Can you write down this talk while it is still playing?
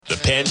the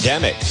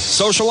pandemic,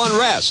 social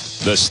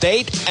unrest, the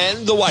state,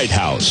 and the White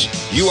House.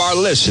 You are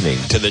listening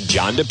to The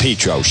John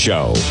DePetro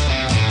Show.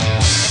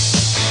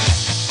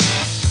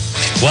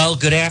 Well,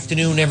 good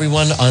afternoon,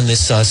 everyone. On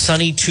this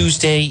sunny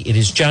Tuesday, it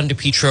is John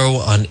DePetro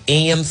on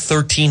AM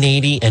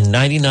 1380 and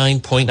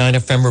 99.9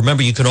 FM.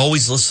 Remember, you can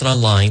always listen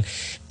online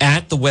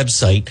at the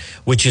website,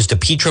 which is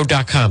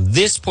DePetro.com.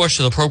 This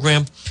portion of the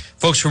program,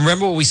 folks,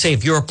 remember what we say.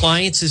 If your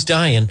appliance is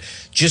dying,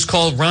 just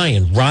call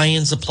Ryan.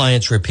 Ryan's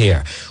Appliance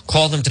Repair.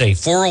 Call them today,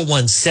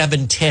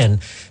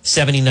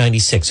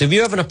 401-710-7096. If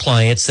you have an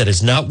appliance that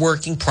is not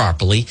working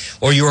properly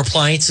or your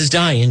appliance is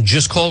dying,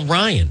 just call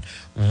Ryan.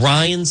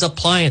 Ryan's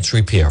Appliance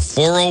Repair,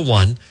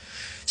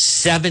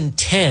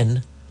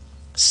 401-710-7096,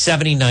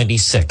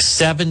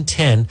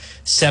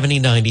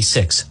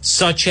 710-7096,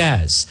 such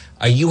as,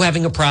 are you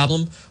having a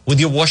problem with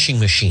your washing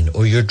machine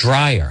or your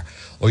dryer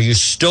or your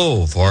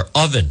stove or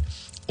oven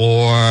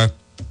or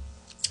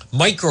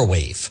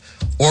microwave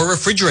or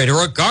refrigerator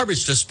or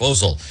garbage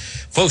disposal?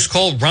 Folks,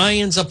 call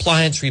Ryan's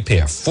Appliance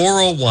Repair,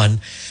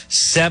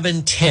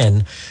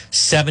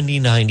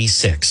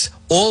 401-710-7096.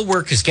 All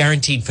work is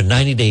guaranteed for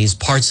 90 days,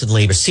 parts and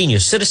labor. Senior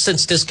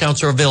citizens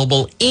discounts are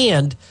available,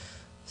 and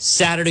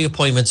Saturday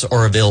appointments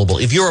are available.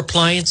 If your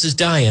appliance is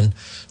dying,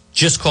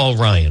 just call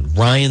Ryan.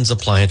 Ryan's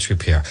Appliance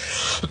Repair.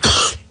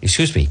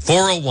 Excuse me,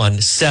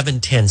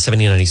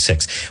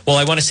 401-710-7096. Well,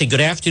 I want to say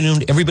good afternoon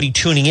to everybody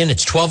tuning in.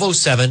 It's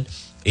 12:07.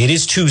 It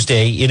is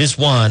Tuesday. It is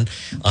Juan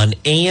on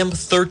AM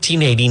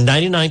 1380,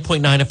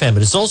 99.9 FM.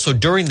 It is also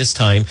during this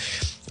time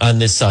on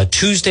this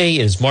Tuesday.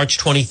 It is March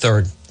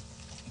 23rd.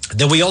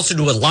 Then we also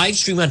do a live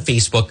stream on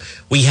Facebook.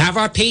 We have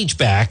our page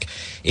back.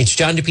 It's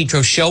John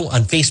DePetro Show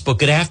on Facebook.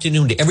 Good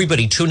afternoon to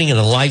everybody tuning in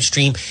on the live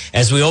stream.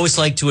 As we always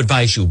like to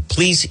advise you,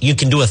 please, you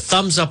can do a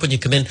thumbs up when you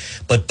come in,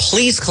 but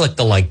please click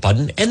the like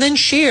button and then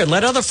share.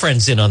 Let other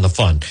friends in on the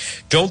fun.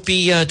 Don't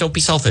be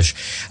selfish.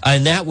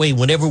 And that way,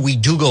 whenever we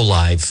do go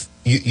live,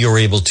 you're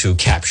able to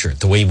capture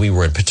it the way we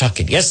were in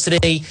Pawtucket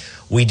yesterday.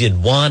 We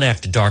did one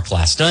after dark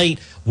last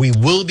night. We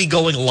will be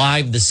going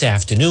live this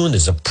afternoon.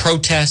 There's a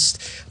protest.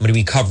 I'm going to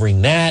be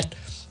covering that.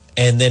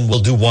 And then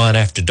we'll do one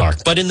after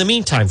dark. But in the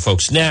meantime,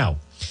 folks, now,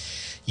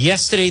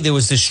 yesterday there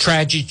was this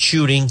tragic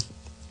shooting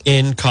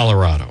in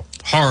Colorado.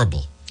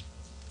 Horrible.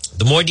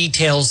 The more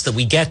details that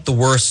we get, the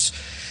worse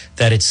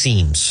that it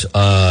seems.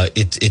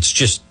 It's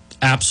just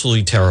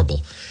absolutely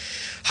terrible.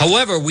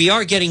 However, we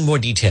are getting more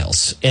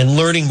details and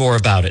learning more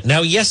about it.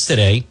 Now,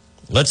 yesterday,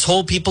 let's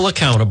hold people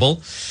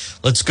accountable.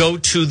 Let's go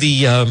to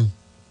the...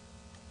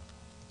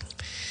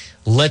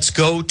 we'd like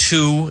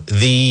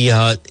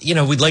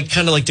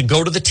to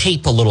go to the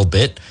tape a little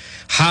bit.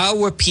 How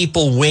were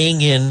people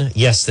weighing in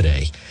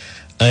yesterday?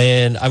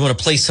 And I want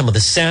to play some of the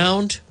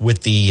sound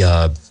with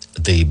the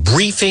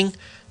briefing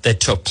that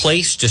took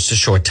place just a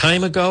short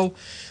time ago,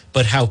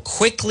 but how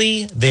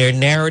quickly their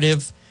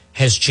narrative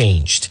has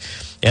changed.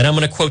 And I'm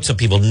going to quote some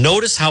people.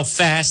 Notice how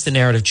fast the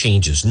narrative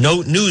changes.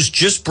 News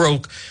just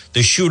broke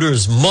the shooter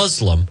is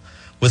Muslim,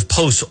 with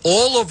posts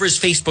all over his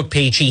Facebook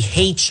page. He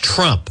hates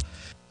Trump.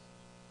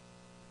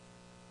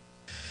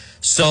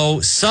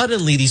 So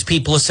suddenly these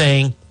people are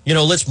saying,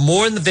 let's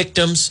mourn the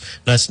victims.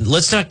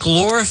 Let's not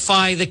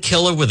glorify the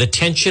killer with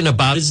attention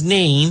about his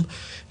name,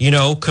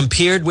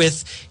 compared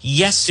with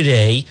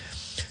yesterday.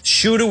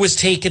 Shooter was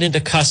taken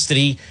into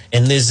custody,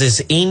 and there's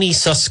this Amy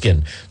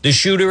Suskin. The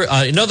shooter,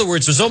 in other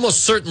words, was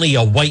almost certainly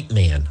a white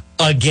man.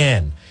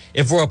 Again,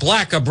 if we're a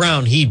black or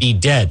brown, he'd be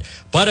dead.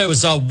 But it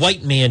was a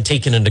white man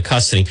taken into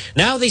custody.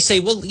 Now they say,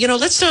 well,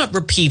 let's not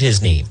repeat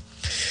his name.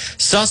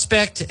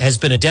 Suspect has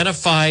been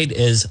identified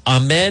as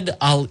Ahmed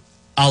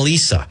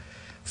Alisa,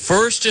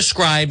 first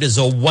described as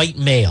a white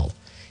male.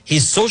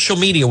 His social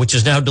media, which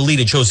is now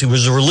deleted, shows he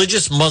was a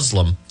religious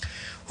Muslim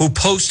who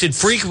posted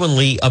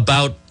frequently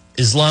about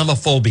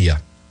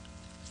Islamophobia.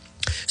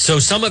 So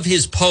some of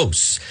his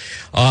posts.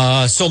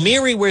 So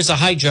Mary wears a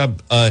hijab,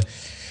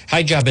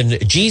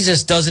 and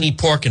Jesus doesn't eat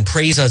pork and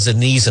prays on his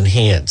knees and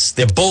hands.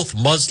 They're both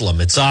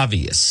Muslim. It's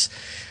obvious.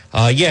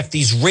 If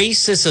these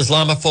racist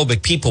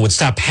Islamophobic people would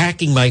stop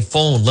hacking my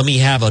phone, let me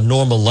have a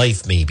normal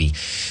life, maybe.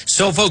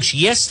 So, folks,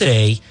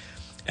 yesterday,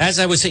 as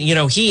I was saying,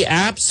 he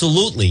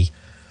absolutely,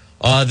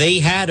 they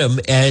had him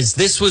as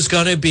this was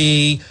going to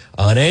be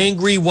an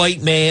angry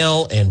white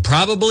male and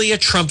probably a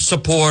Trump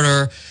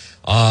supporter.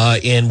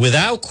 And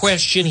without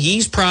question,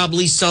 he's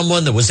probably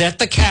someone that was at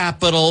the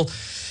Capitol.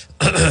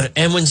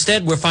 And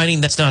instead, we're finding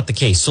that's not the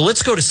case. So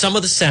let's go to some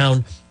of the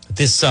sound.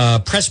 This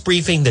press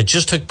briefing that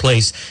just took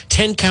place,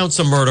 10 counts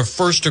of murder,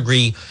 first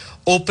degree,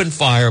 open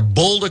fire,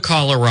 Boulder,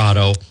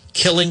 Colorado,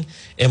 killing.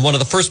 And one of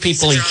the first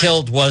people he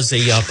killed was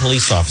a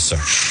police officer.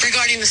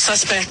 Regarding the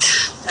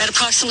suspect, at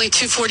approximately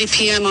 2:40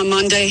 p.m. on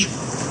Monday,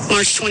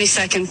 March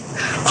 22nd,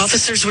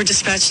 officers were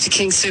dispatched to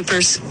King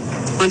Soopers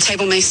on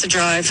Table Mesa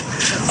Drive.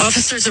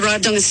 Officers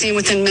arrived on the scene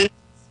within minutes.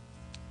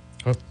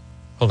 Oh,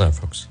 hold on,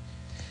 folks.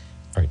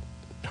 All right.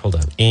 Hold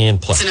on.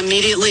 And play. And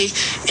immediately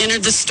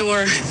entered the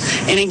store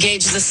and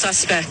engaged the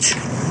suspect.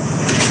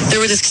 There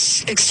was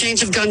this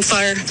exchange of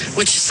gunfire,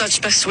 which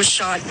suspect was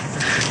shot.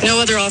 No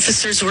other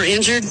officers were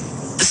injured.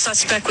 The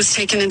suspect was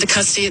taken into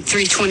custody at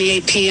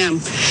 3:28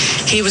 p.m.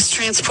 He was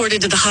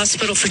transported to the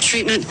hospital for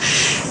treatment,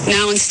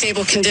 now in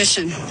stable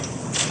condition.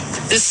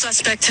 This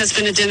suspect has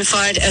been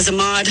identified as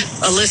Ahmad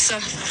Alyssa,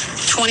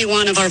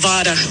 21 of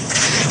Arvada.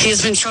 He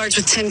has been charged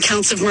with 10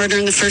 counts of murder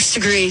in the first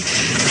degree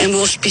and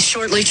will be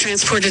shortly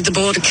transported to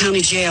Boulder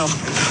County Jail.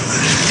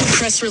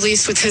 Press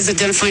release with his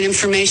identifying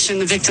information,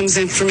 the victim's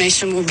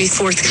information, will be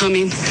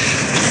forthcoming.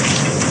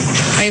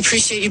 I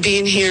appreciate you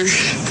being here.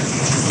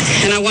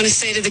 And I want to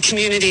say to the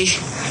community,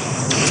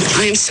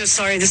 I am so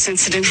sorry this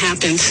incident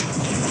happened.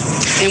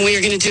 And we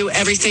are going to do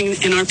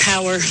everything in our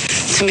power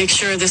to make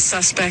sure this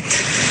suspect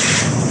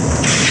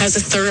has a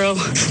thorough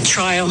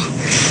trial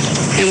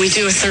and we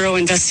do a thorough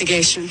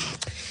investigation.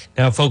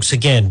 Now, folks,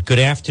 again, good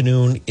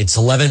afternoon. It's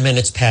 11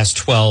 minutes past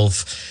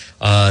 12.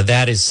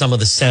 That is some of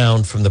the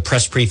sound from the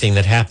press briefing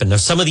that happened. Now,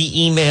 some of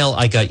the email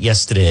I got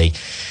yesterday.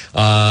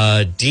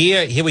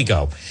 Here we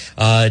go.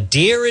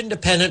 Dear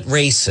independent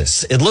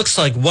racists, it looks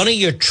like one of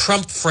your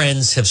Trump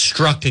friends have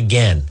struck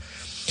again.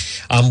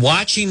 I'm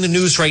watching the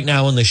news right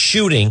now on the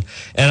shooting,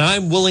 and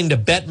I'm willing to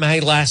bet my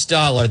last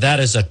dollar that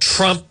is a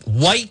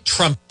white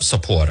Trump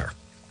supporter.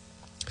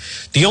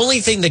 The only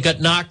thing that got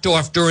knocked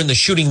off during the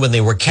shooting when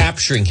they were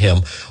capturing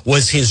him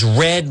was his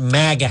red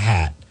MAGA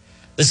hat.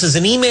 This is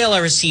an email I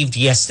received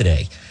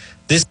yesterday.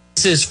 This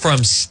is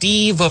from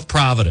Steve of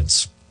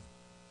Providence.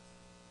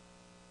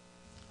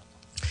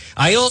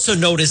 I also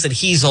noticed that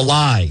he's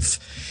alive.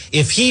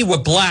 If he were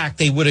black,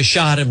 they would have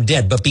shot him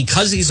dead. But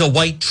because he's a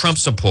white Trump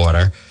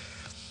supporter,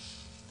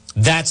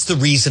 that's the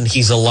reason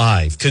he's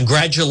alive.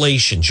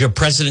 Congratulations, your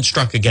president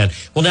struck again.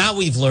 Well, now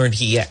we've learned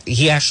he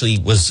actually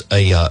was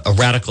a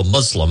radical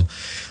Muslim.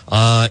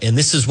 And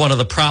this is one of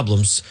the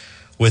problems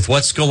with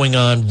what's going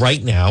on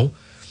right now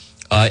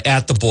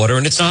at the border.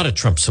 And it's not a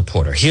Trump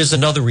supporter. Here's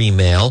another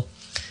email.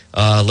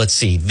 Let's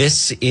see.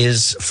 This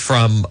is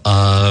from,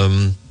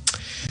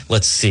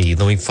 let's see.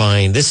 Let me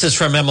find. This is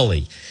from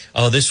Emily.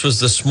 Oh, this was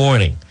this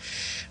morning.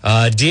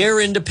 Dear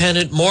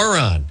independent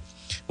moron.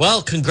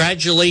 Well,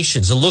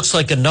 congratulations. It looks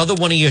like another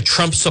one of your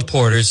Trump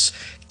supporters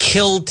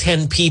killed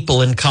 10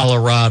 people in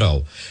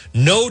Colorado.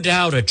 No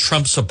doubt a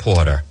Trump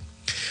supporter.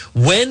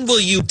 When will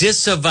you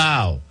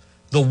disavow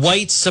the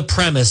white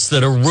supremacists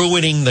that are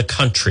ruining the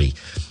country?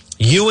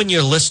 You and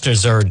your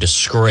listeners are a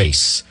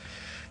disgrace.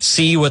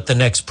 See you at the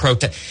next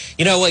protest.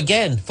 You know,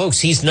 again, folks,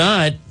 he's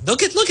not.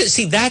 Look at.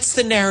 See, that's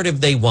the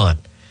narrative they want.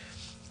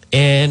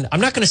 And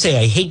I'm not going to say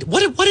I hate.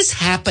 What is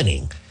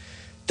happening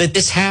that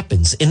this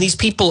happens? And these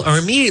people are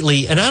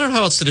immediately, and I don't know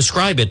how else to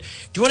describe it.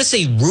 Do you want to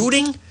say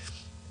rooting?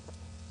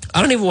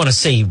 I don't even want to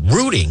say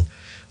rooting.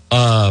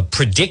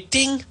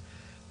 Predicting?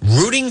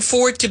 Rooting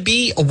for it to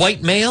be a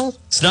white male?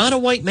 It's not a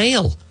white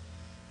male.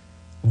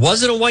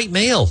 Wasn't a white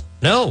male.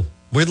 No,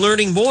 we're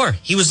learning more.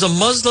 He was a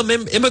Muslim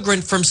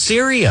immigrant from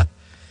Syria.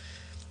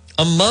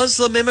 A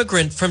Muslim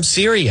immigrant from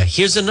Syria.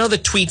 Here's another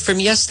tweet from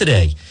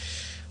yesterday.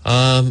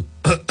 The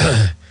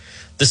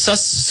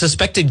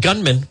suspected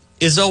gunman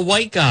is a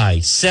white guy.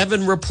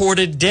 7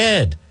 reported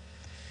dead.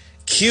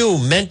 Q,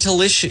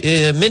 mental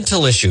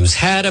issues.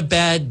 Had a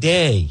bad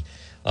day.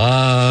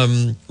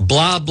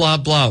 Blah, blah,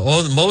 blah.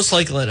 Oh, most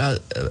likely,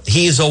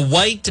 he's a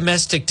white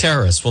domestic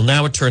terrorist. Well,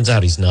 now it turns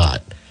out he's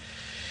not.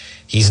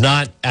 He's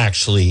not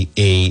actually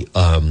a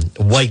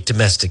white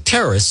domestic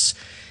terrorist.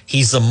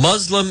 He's a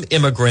Muslim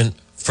immigrant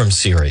from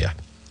Syria.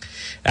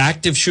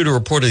 Active shooter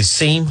reported at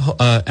same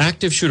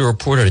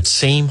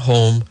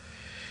home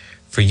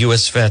for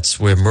U.S. vets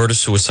where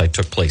murder-suicide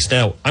took place.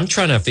 Now, I'm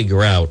trying to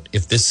figure out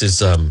if this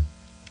is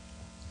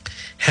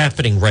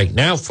happening right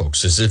now,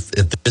 folks, as if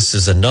this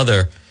is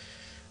another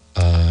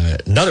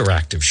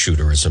active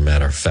shooter, as a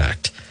matter of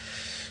fact.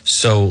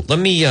 So let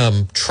me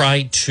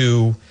try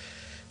to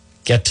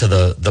get to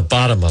the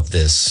bottom of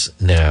this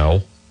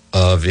now,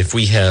 of if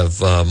we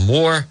have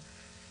more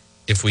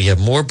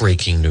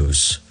breaking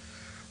news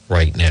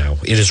right now.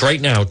 It is right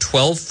now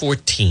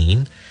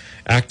 12:14.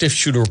 Active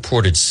shooter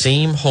reported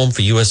same home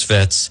for U.S.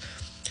 vets.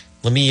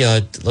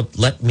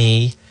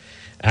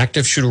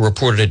 Active shooter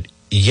reported at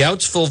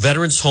Yountsville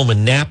Veterans Home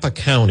in Napa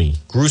County.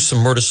 Gruesome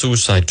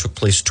murder-suicide took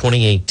place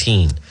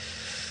 2018.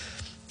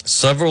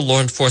 Several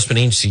law enforcement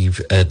agencies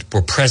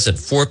were present.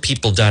 4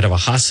 people died of a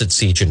hostage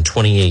siege in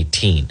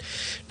 2018.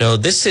 Now,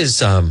 this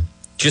is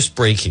just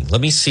breaking.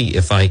 Let me see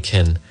if I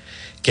can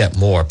get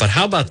more. But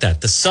how about that?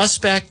 The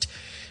suspect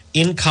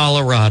in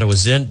Colorado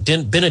has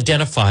been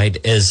identified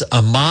as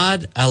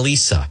Ahmad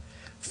Alyssa,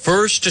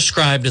 first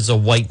described as a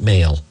white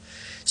male.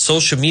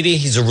 Social media,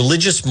 he's a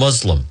religious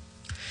Muslim.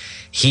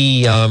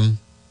 He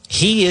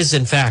is,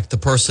 in fact, the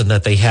person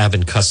that they have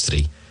in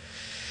custody.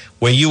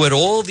 Where you had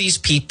all these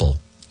people,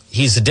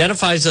 he's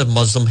identified as a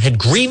Muslim, had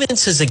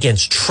grievances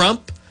against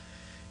Trump,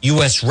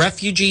 U.S.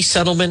 refugee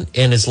settlement,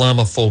 and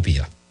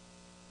Islamophobia.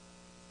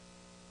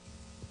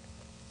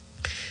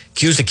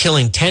 Accused of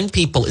killing 10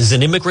 people, is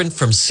an immigrant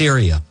from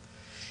Syria.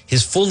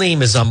 His full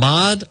name is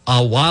Ahmad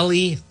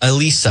Awali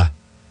Alyssa.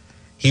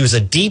 He was a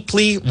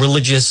deeply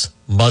religious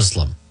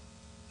Muslim.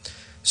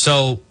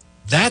 So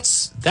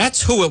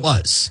that's who it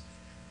was.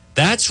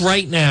 That's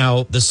right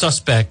now the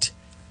suspect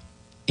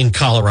in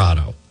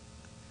Colorado.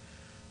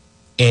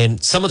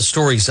 And some of the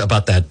stories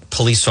about that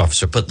police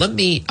officer. But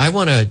I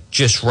want to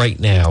just right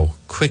now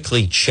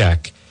quickly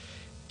check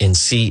and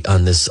see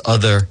on this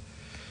other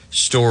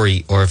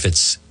story, or if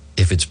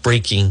it's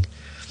breaking.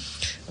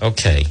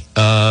 Okay.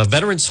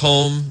 Veterans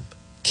Home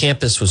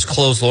campus was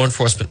closed. Law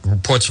enforcement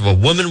reports of a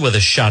woman with a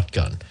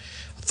shotgun.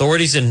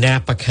 Authorities in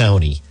Napa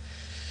County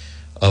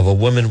of a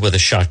woman with a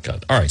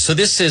shotgun. All right. So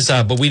this is,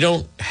 but we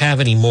don't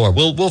have any more.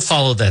 We'll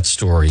follow that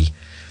story.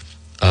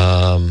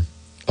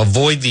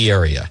 Avoid the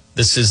area.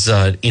 This is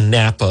in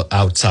Napa,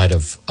 outside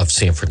of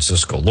San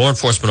Francisco. Law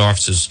enforcement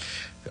officers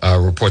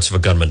reports of a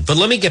gunman. But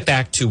let me get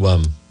back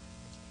to,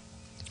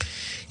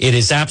 it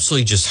is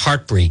absolutely just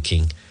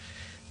heartbreaking,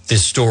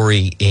 this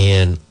story,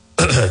 and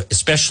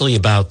especially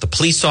about the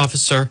police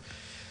officer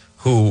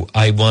who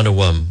I want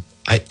to,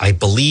 I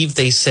believe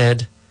they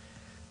said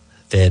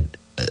that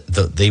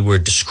they were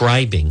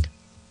describing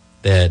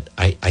that,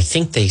 I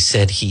think they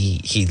said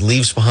he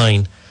leaves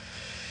behind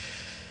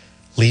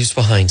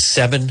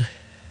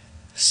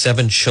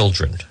seven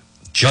children.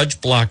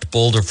 Judge blocked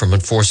Boulder from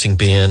enforcing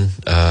ban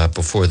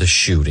before the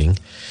shooting.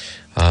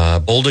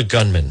 Boulder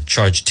gunman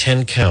charged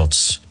 10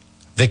 counts.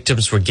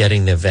 Victims were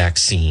getting their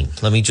vaccine.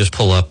 Let me just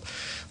pull up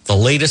the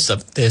latest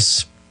of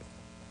this,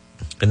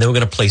 and then we're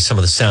going to play some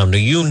of the sound.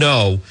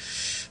 Now,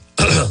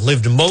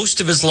 lived most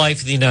of his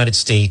life in the United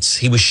States.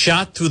 He was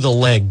shot through the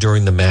leg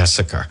during the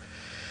massacre.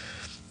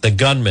 The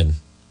gunman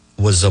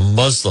was a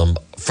Muslim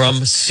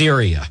from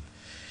Syria.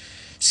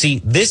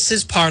 See, this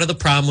is part of the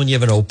problem when you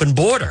have an open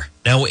border.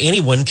 Now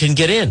anyone can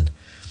get in.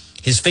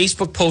 His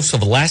Facebook posts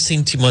over the last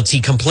 18 months, he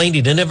complained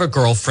he didn't have a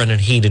girlfriend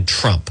and hated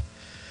Trump.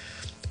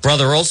 The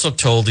brother also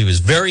told he was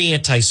very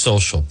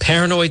antisocial,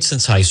 paranoid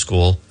since high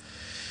school.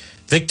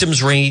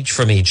 Victims range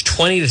from age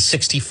 20 to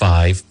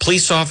 65.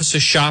 Police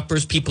officers,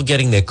 shoppers, people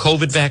getting their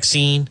COVID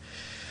vaccine.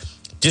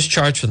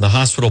 Discharged from the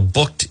hospital,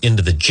 booked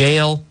into the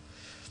jail.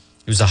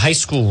 He was a high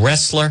school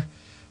wrestler.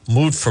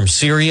 Moved from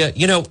Syria.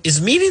 As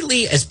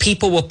immediately as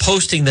people were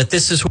posting that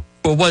this is who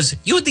it was,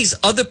 you had these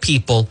other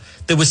people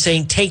that were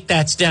saying, take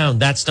that down.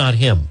 That's not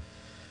him.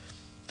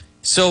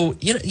 So,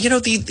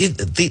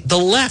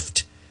 the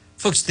left,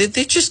 folks,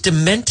 they're just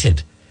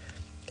demented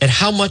at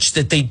how much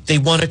that they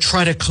want to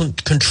try to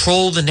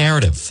control the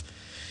narrative.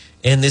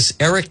 And this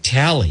Eric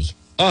Talley,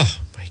 oh,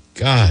 my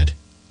God.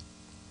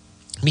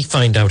 Let me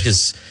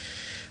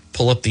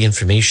pull up the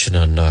information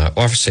on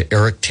Officer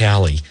Eric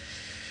Talley,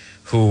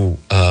 who...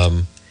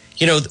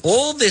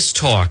 all this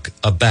talk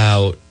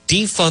about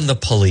defund the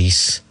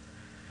police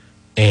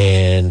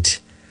and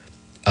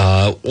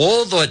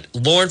all that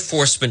law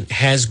enforcement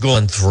has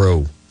gone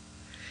through,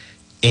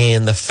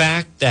 and the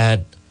fact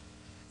that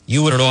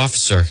you and an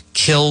officer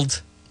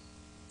killed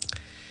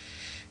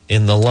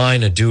in the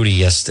line of duty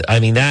yesterday, I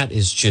mean, that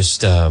is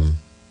just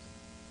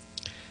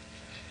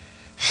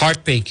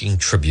heartbreaking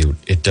tribute.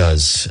 It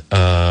does.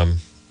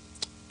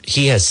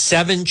 He has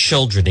 7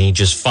 children,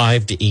 ages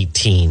 5 to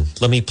 18.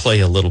 Let me play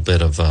a little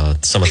bit of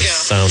some of the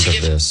sound of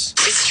this.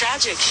 It's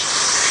tragic.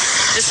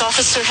 This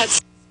officer had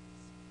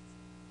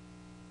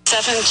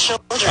 7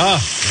 children. Oh,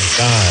 my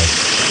God.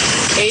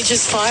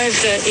 Ages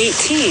 5 to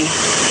 18.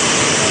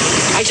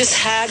 I just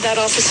had that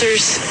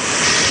officer's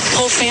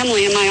whole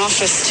family in my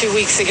office 2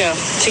 weeks ago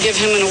to give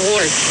him an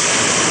award.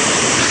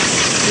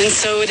 And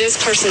so it is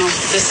personal.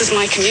 This is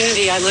my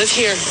community. I live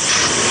here.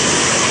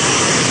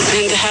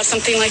 And to have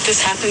something like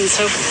this happen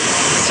so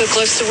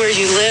close to where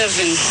you live,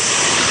 and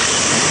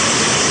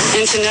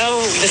to know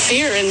the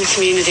fear in the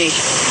community,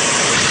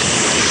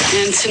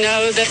 and to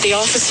know that the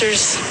officers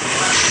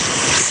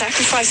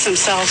sacrifice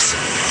themselves,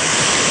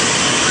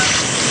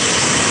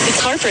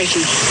 it's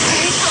heartbreaking.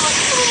 Can you tell us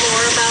a little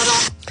more about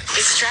it?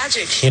 It's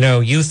tragic.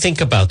 You think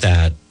about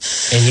that,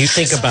 and you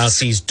think about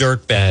these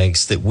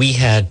dirtbags that we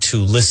had to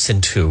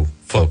listen to,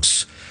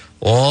 folks,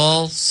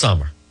 all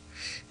summer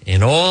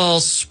and all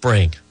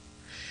spring.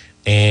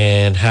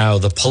 And how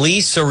the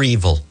police are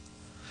evil.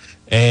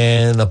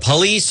 And the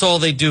police, all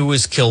they do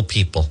is kill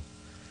people.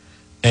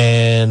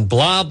 And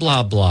blah,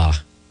 blah, blah.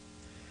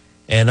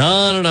 And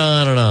on and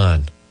on and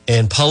on.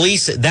 And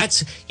police,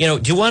 that's, do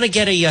you want to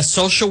get a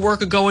social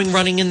worker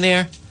running in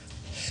there?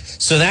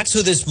 So that's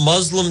who this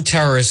Muslim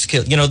terrorist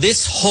killed.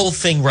 This whole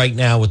thing right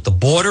now with the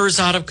border is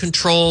out of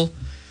control.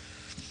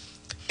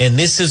 And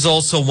this is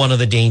also one of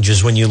the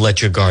dangers when you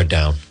let your guard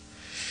down.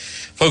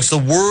 Folks, the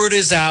word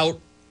is out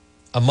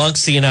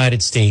amongst the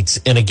United States.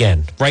 And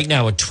again, right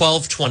now at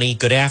 12:20,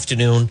 good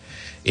afternoon.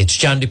 It's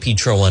John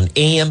DePetro on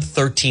AM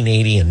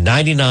 1380 and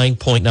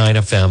 99.9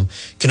 FM. You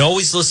can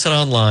always listen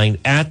online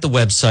at the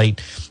website,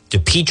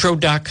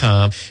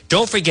 DePetro.com.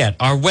 Don't forget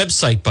our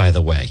website, by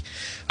the way.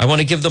 I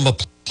want to give them a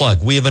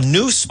plug. We have a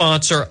new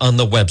sponsor on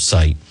the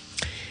website,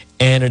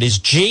 and it is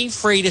J.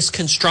 Freitas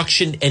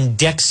Construction and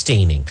Deck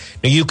Staining.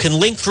 Now, you can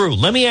link through.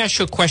 Let me ask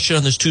you a question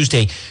on this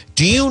Tuesday.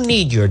 Do you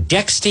need your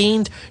deck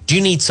stained? Do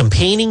you need some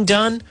painting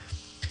done?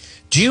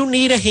 Do you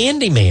need a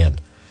handyman?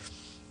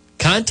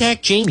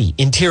 Contact Jamie.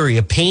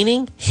 Interior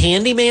painting,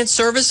 handyman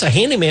service. A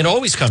handyman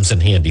always comes in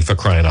handy, for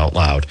crying out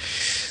loud.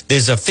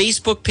 There's a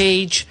Facebook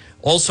page.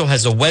 also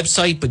has a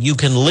website, but you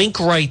can link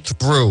right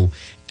through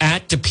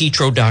at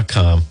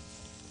DePetro.com.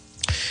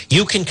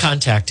 You can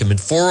contact him at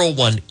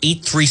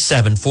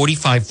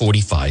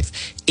 401-837-4545,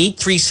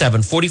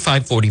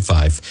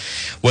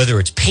 837-4545, whether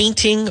it's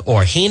painting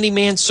or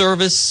handyman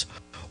service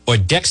or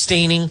deck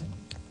staining.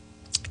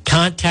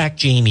 Contact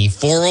Jamie,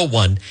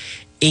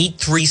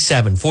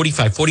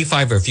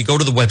 401-837-4545, or if you go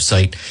to the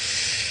website,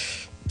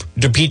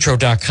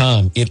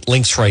 DePetro.com, it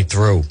links right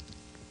through.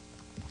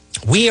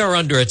 We are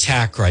under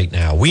attack right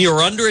now. We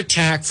are under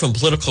attack from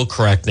political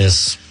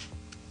correctness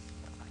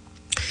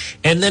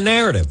and the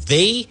narrative.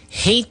 They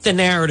hate the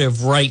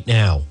narrative right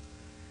now.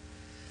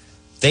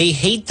 They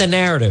hate the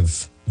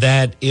narrative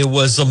that it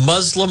was a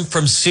Muslim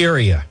from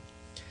Syria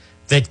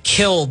that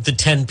killed the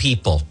 10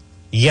 people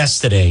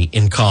yesterday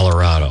in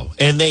Colorado.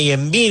 And they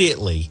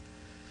immediately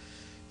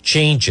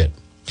change it.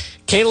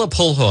 Caleb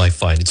Pulho, I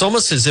find, it's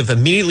almost as if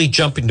immediately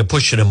jumping to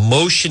push an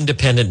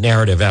emotion-dependent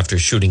narrative after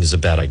shooting is a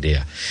bad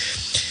idea.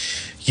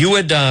 You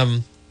had,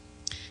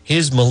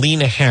 here's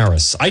Melina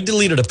Harris. I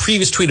deleted a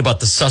previous tweet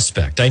about the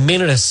suspect. I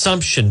made an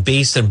assumption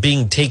based on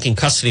being taken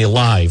custody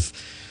alive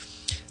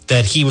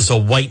that he was a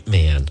white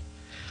man.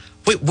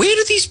 Wait, where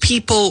do these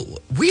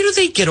people, where do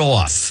they get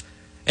off?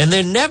 And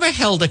they're never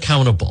held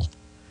accountable.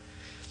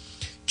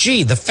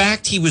 Gee, the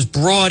fact he was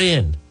brought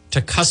in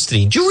to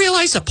custody. Do you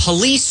realize a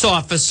police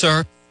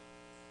officer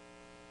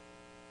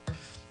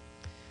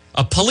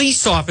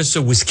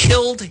was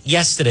killed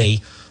yesterday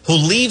who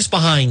leaves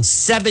behind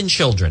 7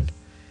 children,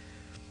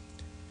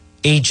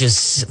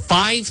 ages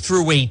 5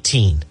 through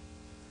 18,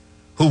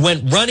 who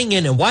went running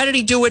in. And why did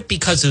he do it?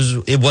 Because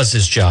it was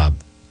his job.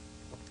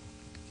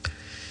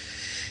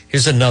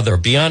 Here's another.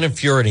 Beyond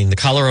infuriating, the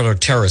Colorado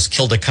terrorist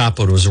killed a cop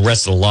who was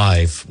arrested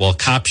alive while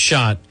cop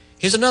shot.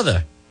 Here's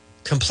another.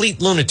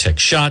 Complete lunatic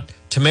shot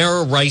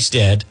Tamara Rice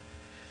dead.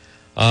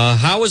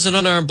 How is an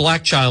unarmed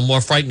black child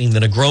more frightening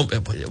than a grown?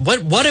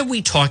 What are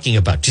we talking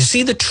about? Do you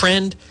see the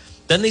trend?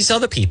 Then these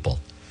other people.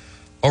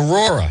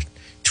 Aurora,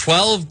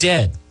 12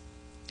 dead.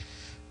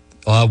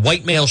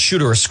 White male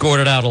shooter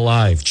escorted out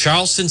alive.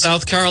 Charleston,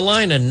 South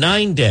Carolina,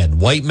 9 dead.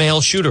 White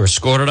male shooter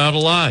escorted out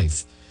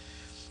alive.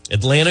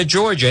 Atlanta,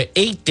 Georgia,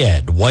 8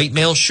 dead. White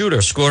male shooter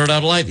escorted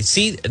out alive.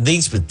 See,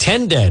 these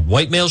 10 dead.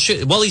 White male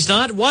shooter. Well, he's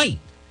not white.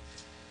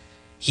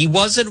 He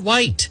wasn't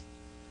white.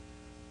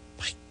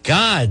 My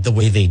God, the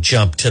way they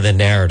jump to the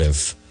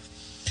narrative.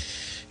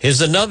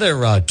 Here's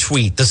another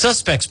tweet. The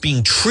suspect's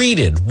being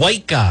treated.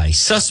 White guy,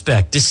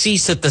 suspect,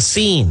 deceased at the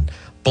scene.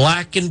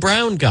 Black and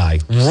brown guy,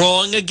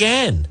 wrong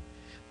again.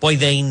 Boy,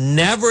 they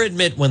never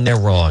admit when they're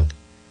wrong.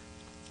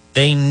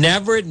 They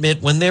never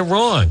admit when they're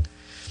wrong.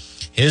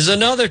 Here's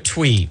another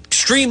tweet.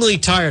 Extremely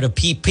tired of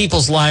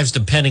people's lives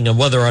depending on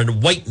whether a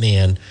white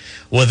man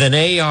with an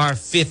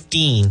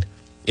AR-15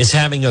 is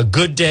having a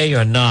good day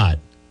or not.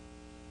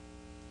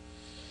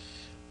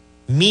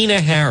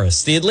 Mina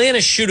Harris. The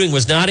Atlanta shooting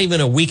was not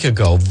even a week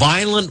ago.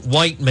 Violent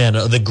white men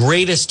are the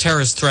greatest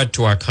terrorist threat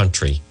to our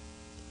country.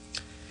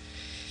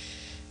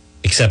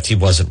 Except he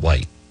wasn't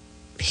white.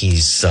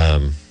 He's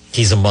a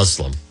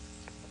Muslim.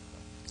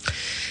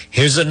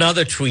 Here's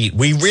another tweet.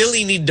 We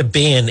really need to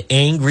ban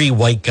angry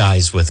white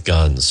guys with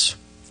guns.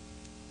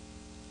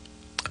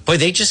 Boy,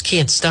 they just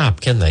can't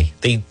stop, can they?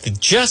 They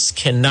just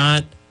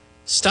cannot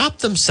stop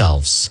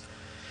themselves.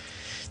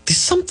 There's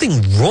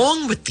something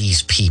wrong with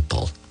these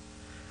people.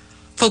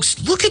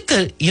 Folks, look at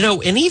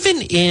and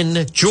even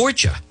in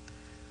Georgia,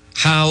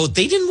 how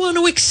they didn't want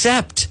to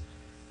accept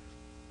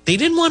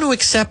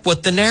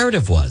what the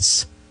narrative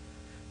was.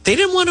 They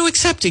didn't want to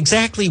accept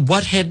exactly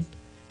what had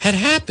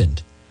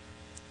happened.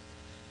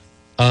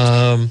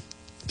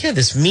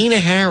 This Mina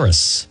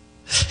Harris.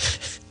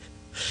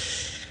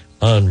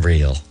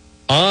 Unreal.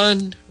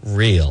 I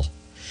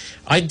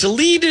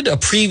deleted a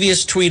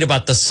previous tweet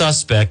about the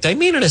suspect. I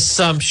made an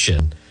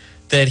assumption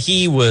that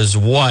he was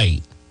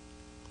white.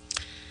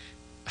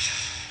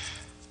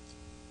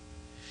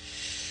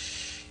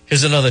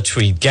 Here's another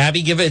tweet.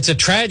 Gabby, it's a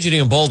tragedy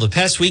in Boulder. The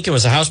past weekend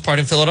was a house party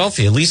in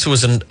Philadelphia. At least it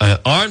was an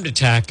armed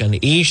attack on an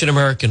Asian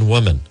American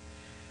woman.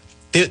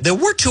 There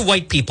were 2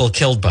 white people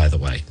killed, by the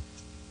way.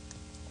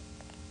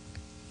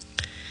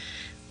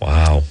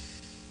 Wow.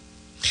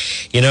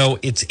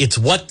 It's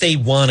what they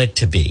want it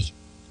to be.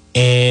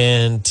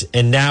 And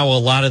now a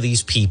lot of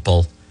these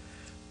people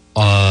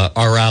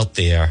are out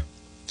there,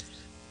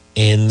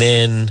 and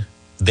then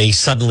they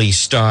suddenly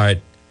start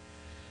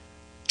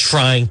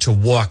trying to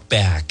walk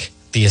back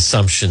the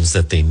assumptions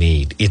that they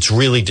made. It's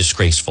really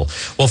disgraceful.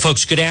 Well,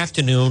 folks, good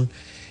afternoon.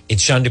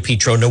 It's John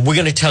DePetro. Now, we're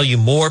going to tell you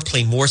more,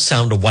 play more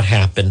sound of what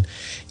happened,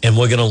 and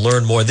we're going to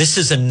learn more. This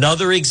is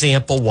another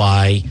example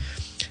why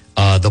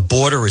the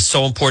border is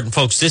so important,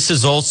 folks. This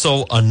is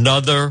also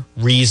another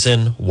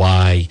reason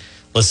why,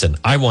 listen,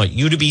 I want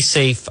you to be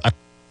safe. I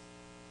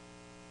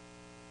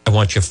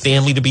want your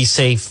family to be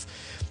safe.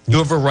 You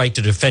have a right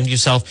to defend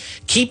yourself.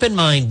 Keep in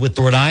mind, with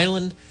Rhode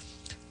Island,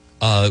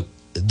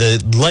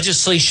 the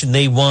legislation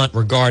they want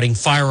regarding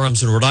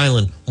firearms in Rhode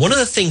Island, one of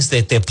the things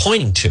that they're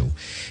pointing to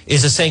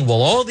is they're saying,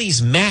 well, all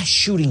these mass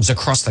shootings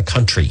across the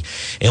country,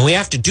 and we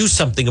have to do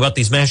something about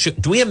these mass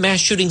shootings. Do we have mass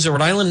shootings in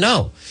Rhode Island?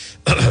 No.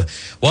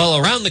 Well,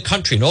 around the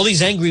country, and all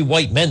these angry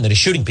white men that are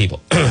shooting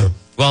people.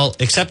 Well,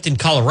 except in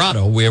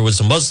Colorado, where it was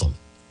a Muslim.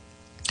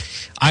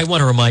 I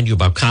want to remind you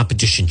about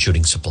competition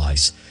shooting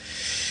supplies.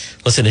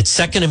 Listen, it's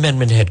Second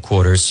Amendment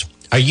headquarters.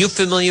 Are you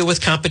familiar with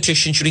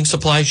competition shooting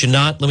supplies? You're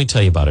not? Let me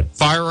tell you about it.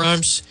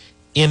 Firearms,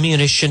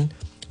 ammunition,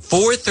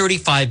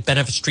 435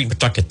 Benefit Street,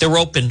 Pawtucket. They're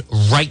open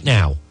right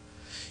now.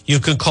 You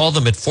can call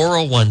them at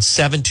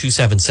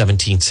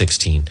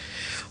 401-727-1716.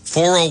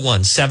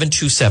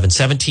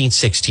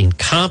 401-727-1716.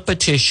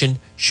 Competition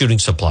shooting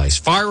supplies.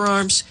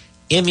 Firearms,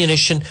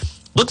 ammunition.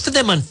 Look for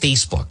them on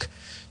Facebook.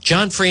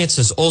 John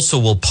Francis also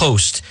will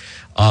post.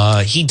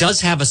 He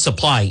does have a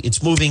supply.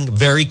 It's moving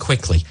very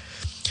quickly.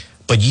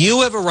 But you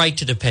have a right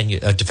to defend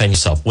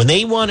yourself. When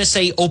they want to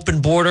say open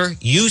border,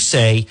 you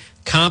say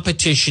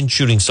competition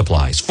shooting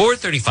supplies.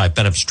 435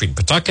 Benefit Street,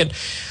 Pawtucket.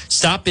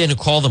 Stop in and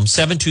call them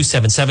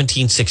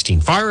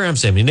 727-1716.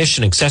 Firearms,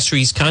 ammunition,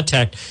 accessories.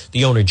 Contact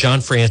the owner,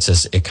 John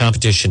Francis, at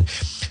Competition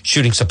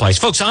Shooting Supplies.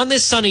 Folks, on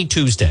this sunny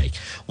Tuesday,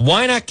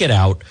 why not get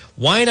out?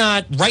 Why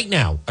not right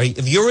now?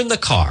 If you're in the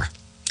car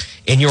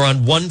and you're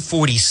on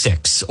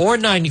 146 or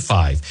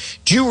 95,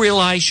 do you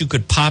realize you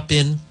could pop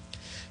in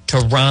to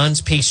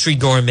Ron's Pastry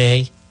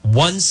Gourmet,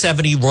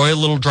 170 Royal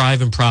Little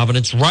Drive in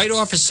Providence, right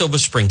off of Silver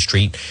Spring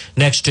Street,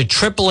 next to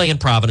AAA in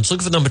Providence.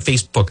 Look for them on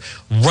Facebook.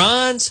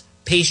 Ron's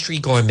Pastry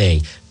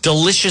Gourmet,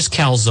 delicious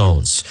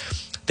calzones.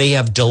 They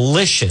have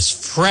delicious,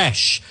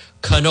 fresh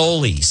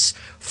cannolis,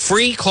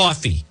 free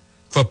coffee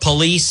for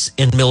police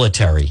and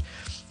military.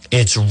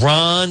 It's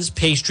Ron's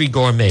Pastry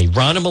Gourmet.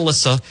 Ron and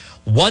Melissa,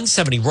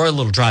 170 Royal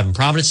Little Drive in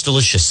Providence.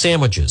 Delicious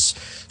sandwiches,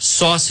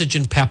 sausage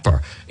and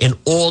pepper, and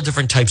all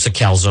different types of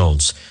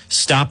calzones.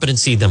 Stop it and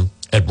see them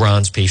at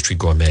Ron's Pastry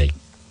Gourmet.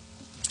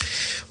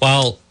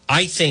 Well,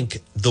 I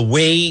think the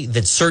way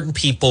that certain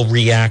people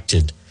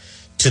reacted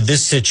to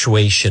this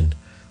situation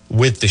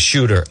with the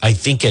shooter, I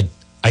think it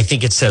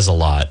says a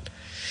lot.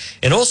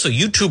 And also,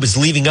 YouTube is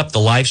leaving up the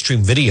live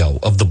stream video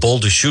of the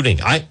Boulder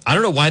shooting. I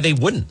don't know why they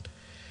wouldn't.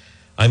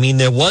 I mean,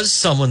 there was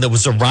someone that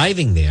was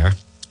arriving there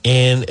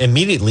and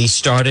immediately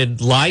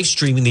started live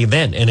streaming the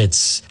event, and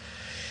it's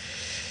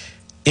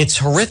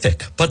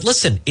horrific. But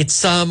listen,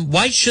 it's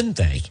why shouldn't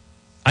they?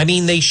 I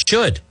mean, they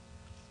should.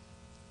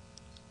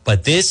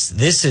 But this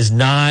is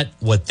not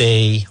what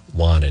they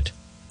wanted.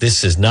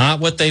 This is not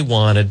what they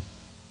wanted.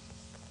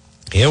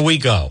 Here we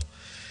go.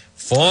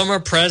 Former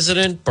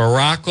President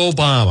Barack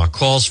Obama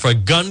calls for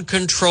gun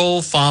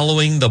control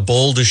following the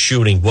Boulder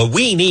shooting. What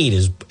we need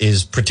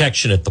is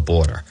protection at the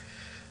border.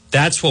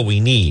 That's what we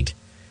need,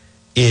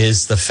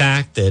 is the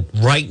fact that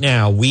right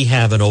now we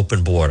have an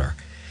open border,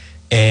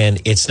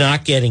 and it's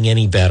not getting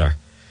any better.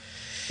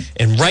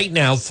 And right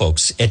now,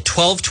 folks, at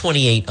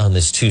 12:28 on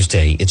this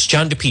Tuesday, it's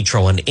John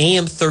DePetro on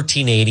AM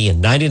 1380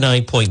 and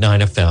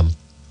 99.9 FM.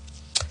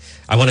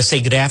 I want to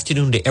say good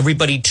afternoon to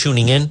everybody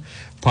tuning in,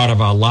 part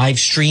of our live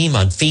stream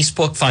on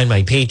Facebook. Find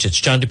my page. It's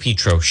John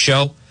DePetro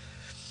Show.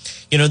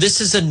 You know, this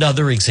is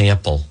another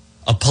example.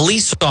 A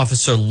police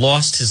officer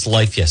lost his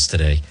life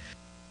yesterday.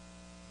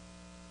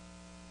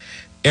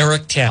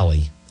 Eric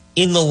Talley,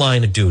 in the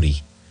line of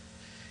duty.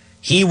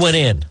 He went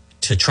in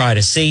to try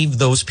to save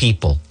those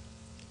people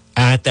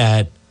at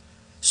that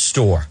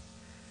store.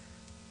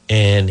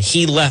 And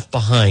he left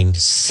behind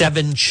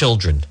 7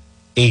 children,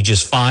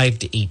 ages 5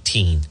 to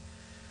 18.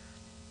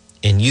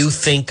 And you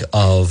think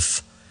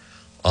of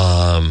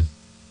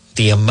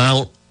the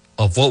amount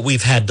of what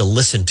we've had to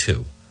listen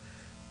to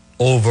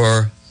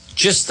over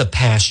just the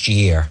past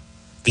year,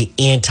 the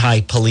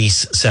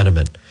anti-police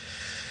sentiment.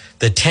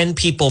 The 10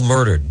 people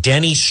murdered.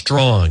 Denny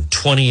Strong,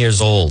 20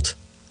 years old.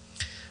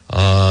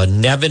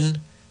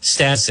 Nevin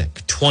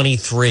Stasic,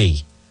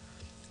 23.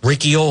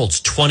 Ricky Olds,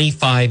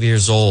 25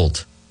 years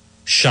old.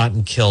 Shot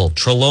and killed.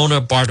 Trelona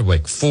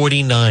Bartwick,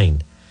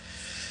 49.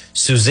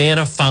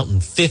 Susanna Fountain,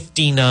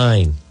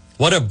 59.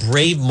 What a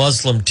brave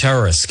Muslim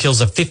terrorist.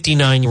 Kills a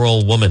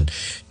 59-year-old woman.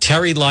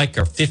 Terry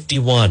Leiker,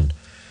 51.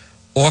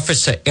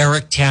 Officer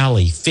Eric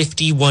Talley,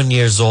 51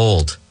 years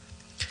old.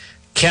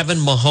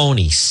 Kevin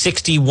Mahoney,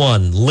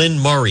 61. Lynn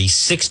Murray,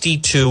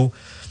 62.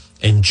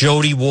 And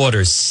Jody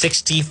Waters,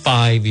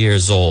 65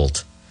 years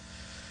old.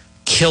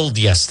 Killed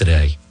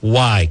yesterday.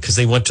 Why? Because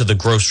they went to the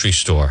grocery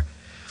store.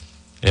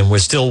 And we're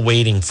still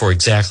waiting for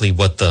exactly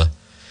what the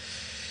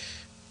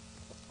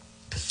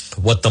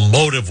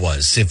motive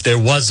was, if there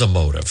was a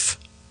motive.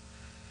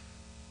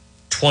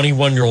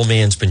 21-year-old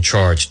man's been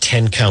charged,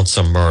 10 counts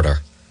of murder.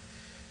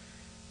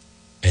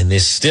 And we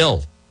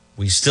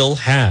still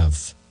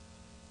have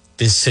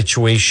this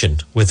situation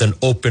with an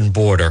open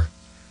border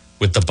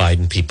with the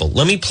Biden people.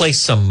 Let me play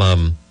some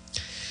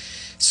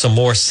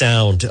more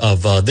sound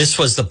of this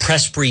was the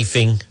press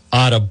briefing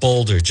out of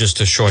Boulder just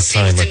a short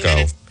time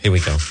ago. Here we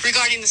go.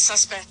 Regarding the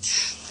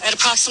suspect, at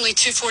approximately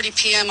 2:40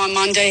 p.m. on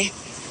Monday,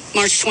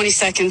 March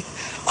 22nd,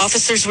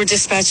 officers were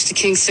dispatched to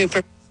King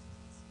Super.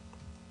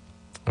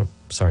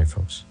 Sorry,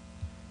 folks.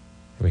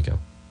 Here we go.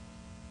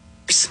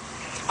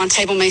 On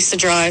Table Mesa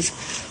Drive.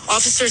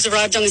 Officers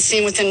arrived on the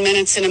scene within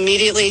minutes and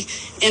immediately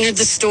entered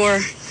the store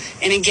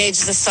and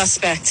engaged the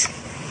suspect.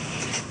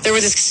 There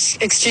was this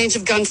exchange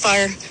of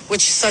gunfire,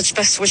 which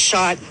suspect was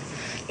shot.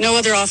 No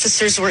other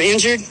officers were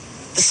injured.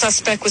 The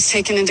suspect was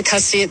taken into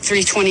custody at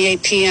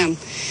 3:28 p.m.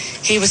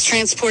 He was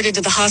transported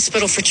to the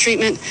hospital for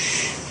treatment,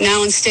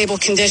 now in stable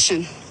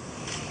condition.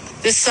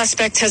 This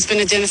suspect has been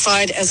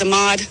identified as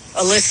Ahmad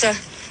Alyssa,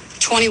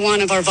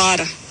 21 of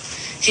Arvada.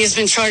 He has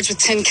been charged with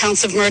 10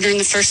 counts of murder in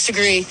the first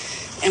degree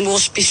and will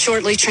be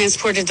shortly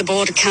transported to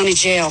Boulder County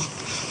Jail.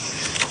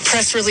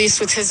 Press release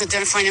with his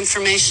identifying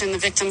information, the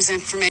victim's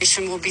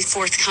information, will be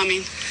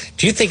forthcoming.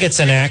 Do you think it's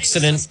an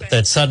accident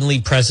that suddenly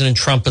President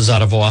Trump is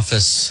out of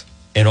office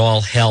and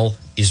all hell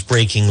is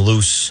breaking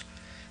loose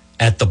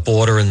at the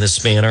border in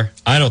this manner?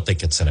 I don't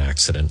think it's an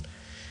accident.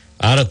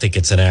 I don't think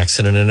it's an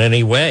accident in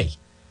any way.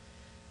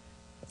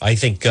 I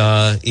think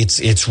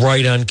it's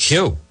right on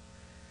cue.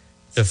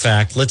 The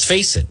fact, let's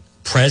face it,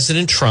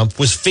 President Trump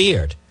was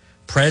feared.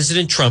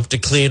 President Trump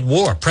declared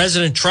war.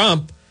 President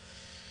Trump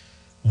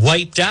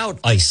wiped out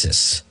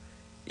ISIS.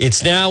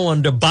 It's now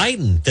under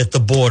Biden that the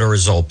border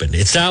is open.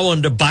 It's now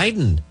under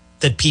Biden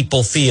that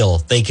people feel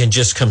they can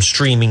just come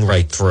streaming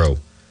right through.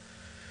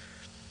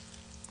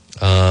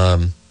 I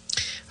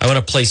want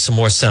to play some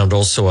more sound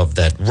also of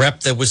that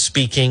rep that was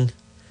speaking,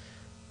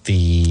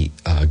 the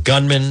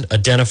gunman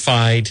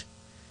identified,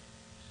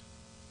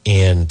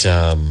 and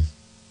a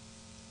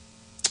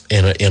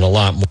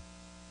lot more.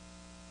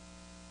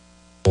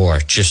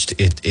 Just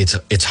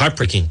it's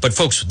heartbreaking. But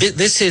folks,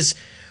 this is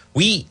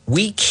we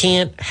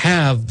can't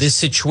have this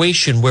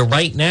situation where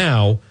right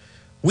now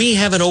we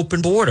have an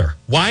open border.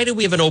 Why do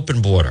we have an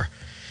open border?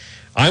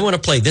 I want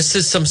to play. This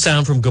is some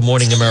sound from Good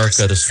Morning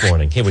America this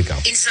morning. Here we go.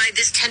 Inside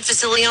this tent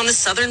facility on the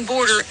southern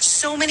border,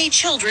 so many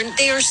children,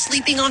 they are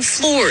sleeping on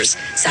floors,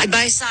 side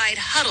by side,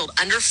 huddled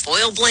under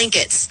foil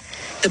blankets.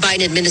 The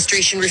Biden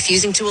administration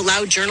refusing to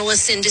allow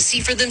journalists in to see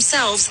for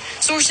themselves,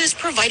 sources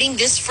providing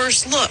this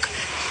first look.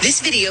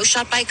 This video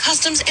shot by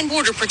Customs and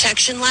Border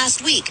Protection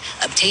last week,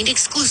 obtained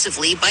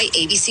exclusively by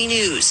ABC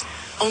News.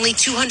 Only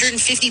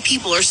 250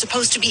 people are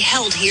supposed to be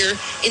held here.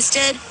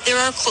 Instead, there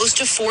are close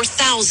to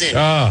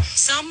 4,000.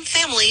 Some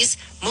families,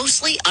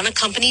 mostly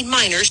unaccompanied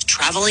minors,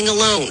 traveling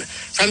alone,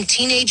 from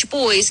teenage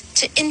boys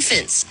to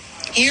infants.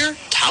 Here,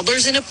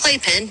 toddlers in a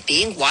playpen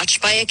being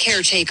watched by a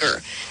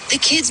caretaker. The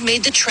kids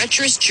made the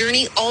treacherous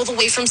journey all the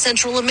way from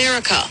Central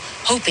America,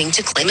 hoping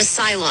to claim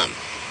asylum.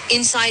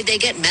 Inside, they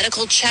get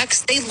medical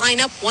checks. They line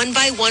up one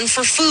by one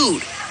for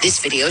food. This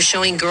video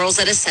showing girls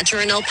at a center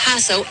in El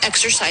Paso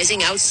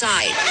exercising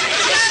outside.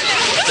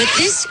 But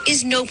this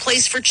is no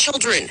place for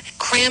children,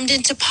 crammed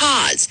into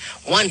pods.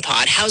 One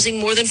pod housing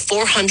more than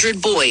 400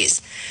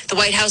 boys. The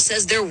White House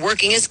says they're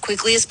working as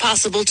quickly as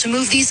possible to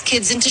move these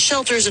kids into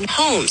shelters and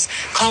homes,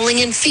 calling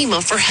in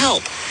FEMA for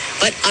help.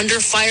 But under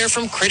fire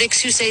from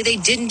critics who say they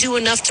didn't do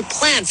enough to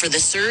plan for the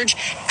surge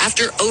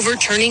after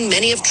overturning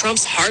many of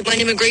Trump's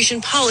hardline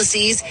immigration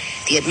policies,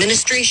 the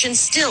administration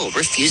still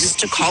refuses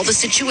to call the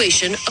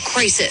situation a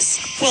crisis.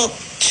 Well,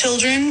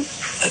 children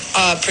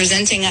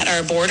presenting at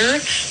our border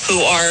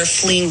who are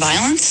fleeing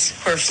violence,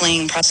 who are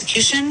fleeing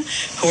prosecution,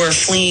 who are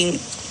fleeing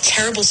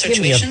terrible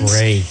situations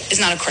is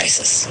not a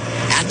crisis.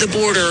 At the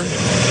border,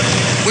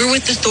 we're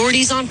with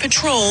authorities on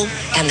patrol,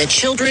 and the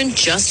children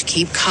just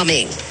keep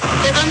coming.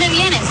 ¿De dónde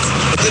vienes?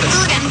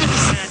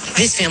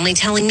 This family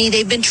telling me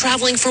they've been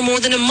traveling for more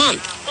than a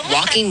month,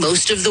 walking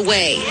most of the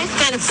way.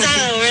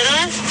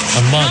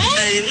 A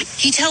month.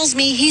 He tells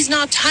me he's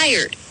not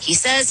tired. He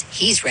says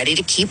he's ready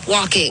to keep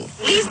walking.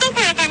 ¿Listo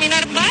para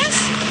caminar más?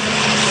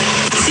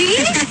 ¿Sí?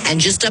 And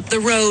just up the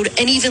road,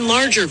 an even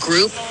larger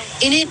group.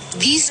 In it,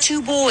 these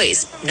two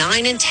boys,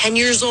 9 and 10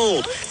 years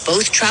old,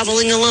 both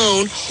traveling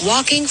alone,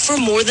 walking for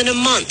more than a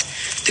month.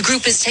 The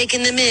group has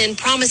taken them in,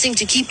 promising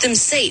to keep them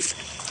safe.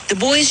 The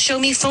boys show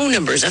me phone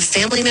numbers of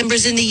family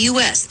members in the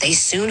U.S. they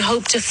soon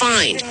hope to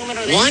find.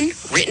 One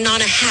written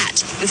on a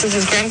hat. This is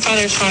his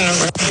grandfather's phone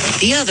number.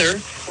 The other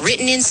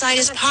written inside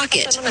his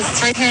pocket.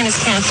 It's right here in his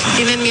pants.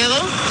 ¿Tienen miedo?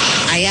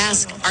 I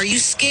ask, are you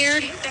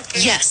scared?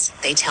 Yes,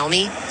 they tell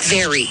me,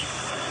 very.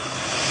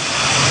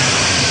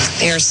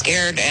 They are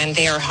scared and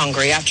they are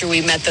hungry. After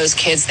we met those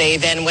kids, they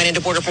then went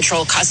into Border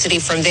Patrol custody.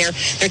 From there,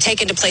 they're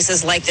taken to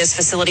places like this,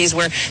 facilities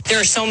where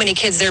there are so many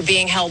kids, they're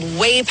being held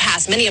way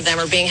past, many of them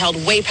are being held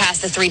way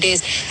past the 3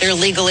 days they're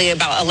legally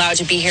allowed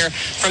to be here.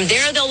 From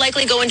there, they'll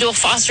likely go into a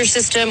foster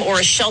system or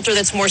a shelter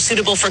that's more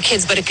suitable for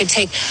kids, but it could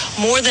take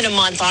more than a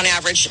month on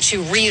average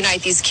to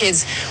reunite these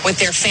kids with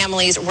their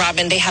families.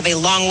 Robin, they have a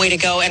long way to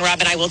go. And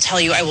Robin, I will tell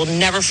you, I will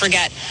never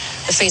forget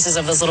the faces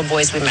of those little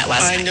boys we met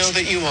last night. I know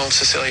that you won't,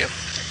 Cecilia.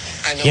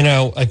 You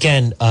know,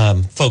 again,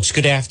 folks,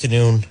 good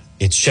afternoon.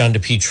 It's John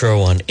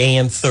DePetro on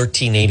AM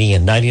 1380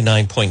 and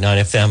 99.9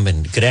 FM.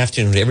 And good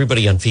afternoon to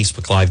everybody on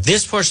Facebook Live.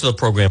 This portion of the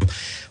program,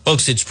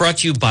 folks, it's brought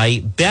to you by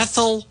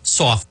Bethel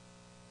Soft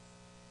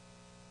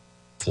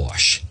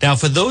Wash. Now,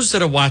 for those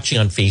that are watching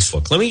on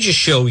Facebook, let me just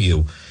show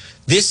you.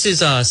 This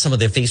is some of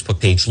their Facebook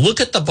page. Look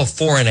at the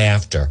before and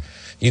after.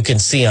 you can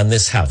see on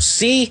this house.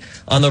 See,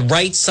 on the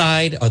right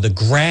side are the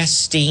grass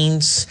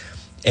stains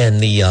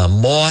and the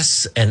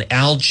moss and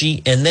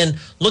algae. And then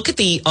look at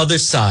the other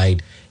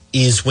side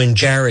is when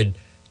Jared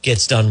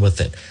gets done with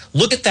it.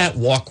 Look at that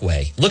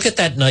walkway. Look at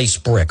that nice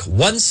brick.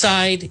 One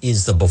side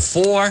is the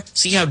before.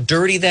 See how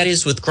dirty that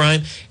is with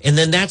grime? And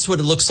then that's what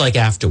it looks like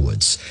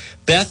afterwards.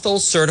 Bethel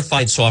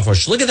Certified Soft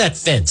Wash. Look at that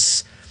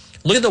fence.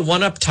 Look at the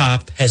one up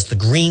top has the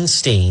green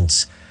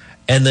stains.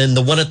 And then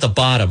the one at the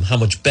bottom, how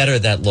much better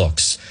that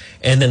looks.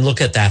 And then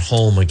look at that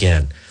home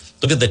again.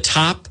 Look at the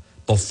top,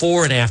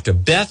 before and after.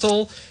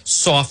 Bethel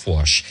Soft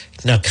Wash.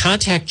 Now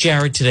contact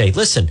Jared today.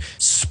 Listen,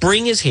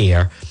 spring is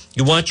here.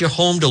 You want your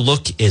home to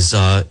look as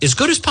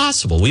good as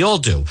possible. We all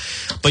do.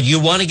 But you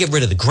want to get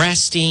rid of the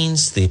grass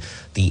stains, the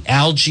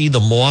algae,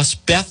 the moss.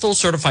 Bethel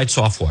Certified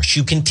Soft Wash.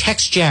 You can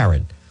text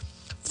Jared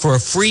for a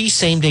free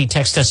same-day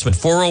text estimate,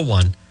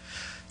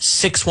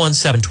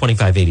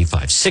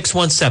 401-617-2585.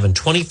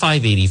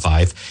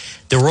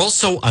 617-2585. They're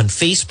also on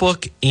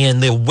Facebook,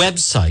 and their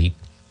website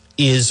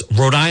is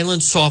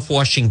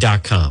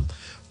Rhode-IslandSoftWashing.com.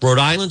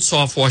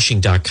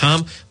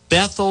 Rhode-IslandSoftWashing.com.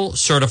 Bethel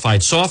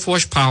Certified Soft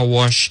Wash, Power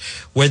Wash,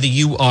 whether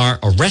you are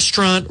a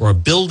restaurant or a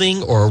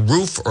building or a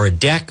roof or a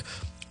deck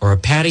or a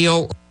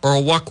patio or a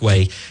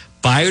walkway,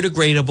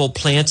 biodegradable,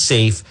 plant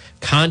safe,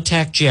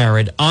 contact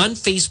Jared on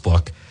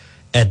Facebook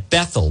at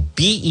Bethel,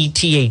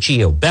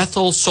 Betheo,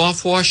 Bethel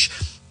Soft Wash.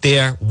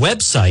 Their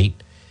website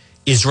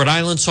is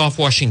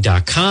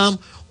Rhode-IslandSoftWashing.com,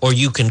 or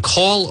you can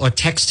call or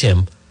text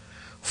him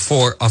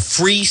for a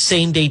free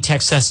same-day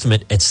text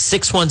estimate at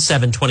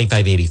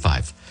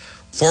 617-2585.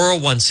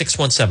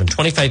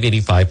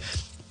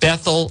 401-617-2585,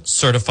 Bethel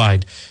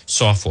Certified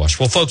Soft Wash.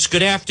 Well, folks,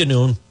 good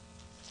afternoon.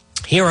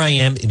 Here I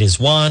am. It is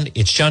Juan.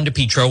 It's John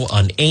DePetro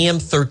on AM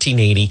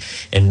 1380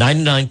 and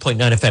 99.9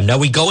 FM. Now,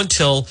 we go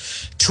until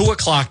 2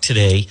 o'clock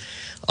today.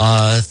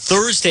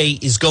 Thursday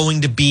is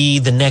going to be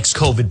the next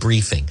COVID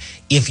briefing.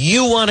 If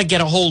you want to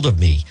get a hold of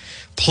me,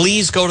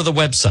 please go to the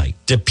website,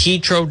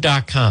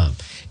 DePetro.com,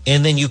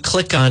 and then you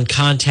click on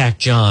Contact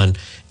John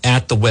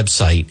at the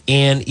website.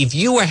 And if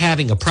you are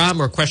having a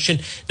problem or question,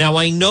 now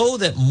I know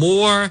that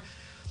more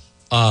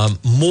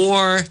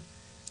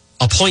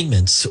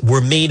appointments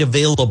were made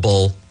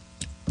available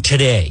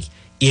today.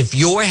 If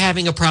you're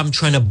having a problem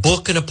trying to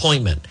book an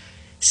appointment,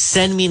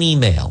 send me an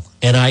email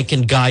and I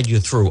can guide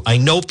you through. I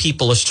know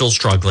people are still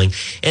struggling.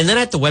 And then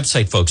at the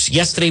website, folks,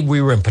 yesterday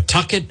we were in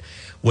Pawtucket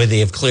where they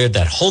have cleared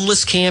that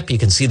homeless camp. You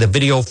can see the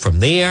video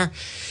from there.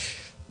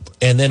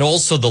 And then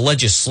also the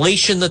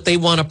legislation that they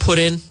want to put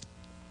in,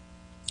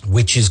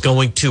 which is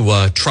going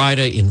to try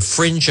to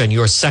infringe on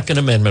your Second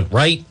Amendment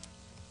right.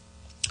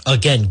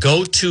 Again,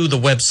 go to the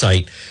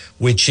website,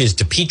 which is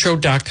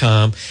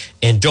DePetro.com.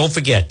 And don't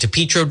forget,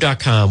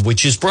 DePetro.com,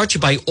 which is brought to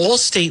you by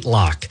Allstate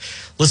Lock.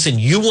 Listen,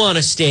 you want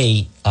to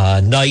stay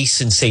nice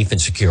and safe and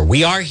secure.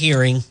 We are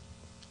hearing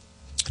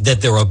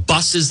that there are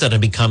buses that are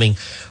coming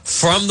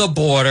from the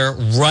border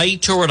right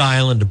to Rhode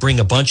Island to bring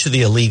a bunch of the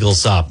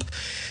illegals up.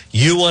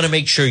 You want to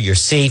make sure you're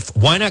safe.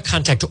 Why not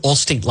contact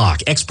Allstate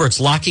Lock? Experts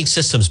locking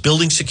systems,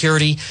 building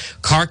security,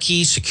 car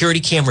keys, security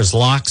cameras,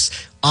 locks.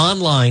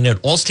 Online at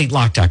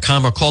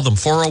allstatelock.com or call them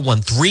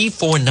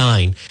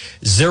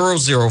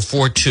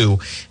 401-349-0042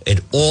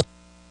 at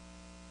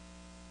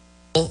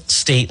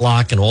Allstate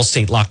Lock and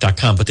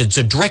allstatelock.com. But it's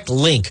a direct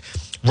link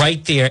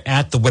right there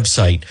at the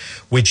website,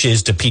 which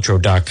is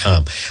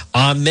DePetro.com.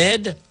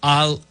 Ahmed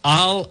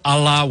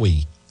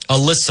Al-Alawi,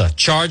 Alyssa,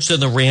 charged in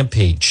the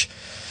rampage.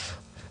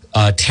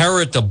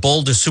 Terror at the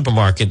Boulder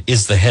supermarket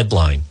is the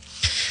headline.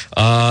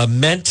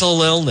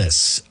 Mental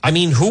illness. I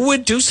mean, who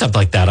would do something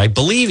like that? I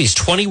believe he's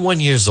 21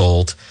 years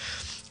old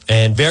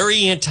and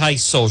very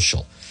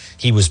antisocial.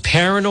 He was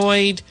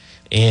paranoid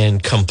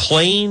and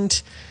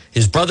complained.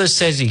 His brother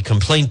says he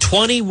complained.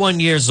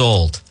 21 years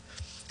old.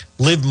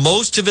 Lived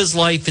most of his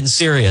life in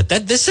Syria.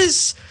 This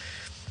is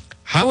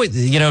how it,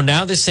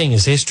 now they're saying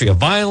his history of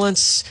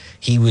violence.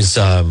 He was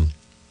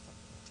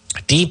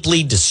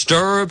deeply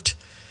disturbed.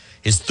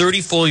 His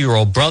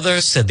 34-year-old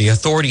brother said the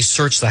authorities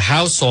searched the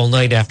house all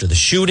night after the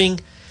shooting.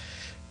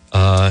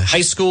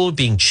 High school,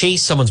 being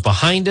chased, someone's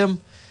behind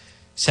him.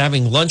 He's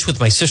having lunch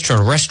with my sister in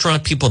a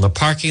restaurant. People in the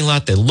parking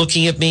lot, they're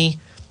looking at me.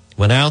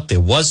 Went out,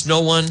 there was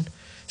no one,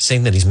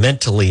 saying that he's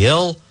mentally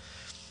ill.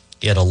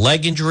 He had a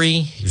leg injury.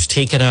 He was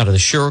taken out of the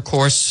Shura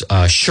course,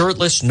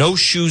 shirtless, no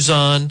shoes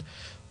on,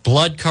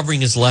 blood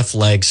covering his left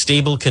leg,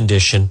 stable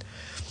condition.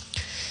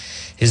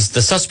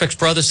 The suspect's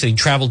brother said he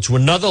traveled to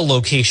another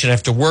location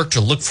after work to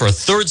look for a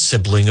third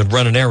sibling and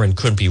run an errand,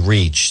 couldn't be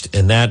reached.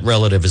 And that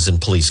relative is in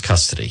police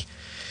custody.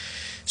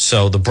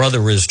 So the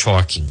brother is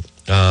talking.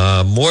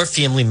 More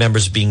family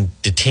members being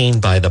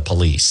detained by the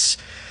police.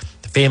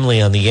 The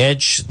family on the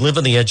edge, live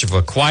on the edge of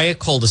a quiet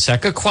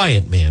cul-de-sac. A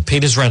quiet man,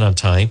 paid his rent on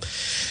time.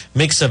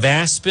 Mix of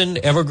Aspen,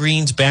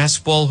 evergreens,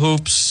 basketball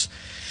hoops.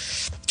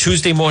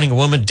 Tuesday morning, a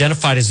woman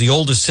identified as the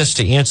older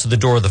sister answered the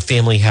door of the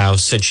family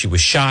house, said she was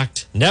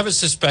shocked, never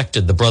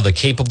suspected the brother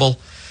capable.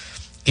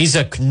 He's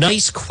a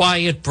nice,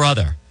 quiet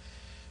brother,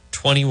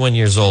 21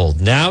 years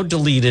old, now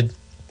deleted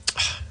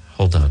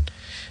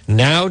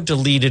now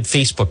deleted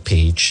Facebook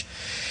page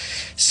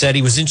said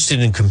he was interested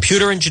in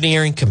computer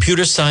engineering,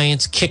 computer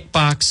science,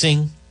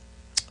 kickboxing,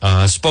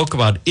 spoke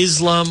about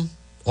Islam,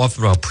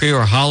 often about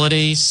prayer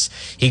holidays.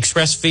 He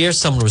expressed fear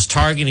someone was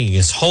targeting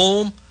his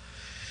home,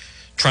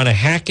 trying to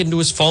hack into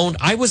his phone.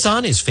 I was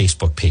on his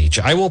Facebook page.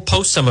 I will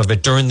post some of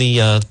it during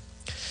the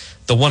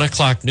 1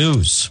 o'clock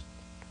news.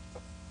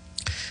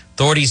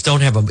 Authorities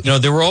don't have a,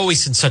 they were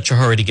always in such a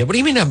hurry to get, what do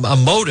you mean a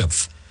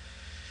motive?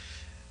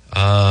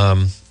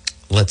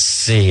 Let's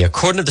see.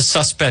 According to the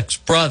suspect's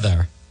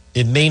brother,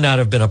 it may not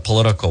have been a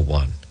political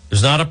one.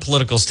 There's not a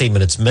political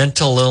statement. It's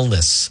mental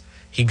illness.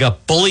 He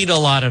got bullied a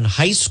lot in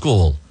high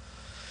school.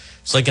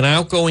 It's like an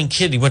outgoing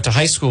kid. He went to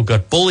high school,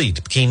 got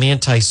bullied, became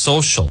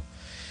antisocial.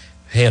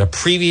 He had a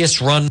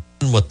previous run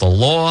with the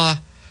law,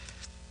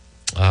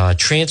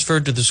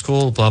 transferred to the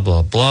school, blah,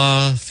 blah,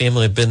 blah.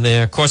 Family had been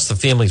there. Of course, the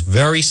family's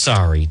very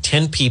sorry.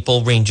 10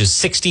 people, ranges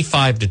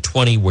 65 to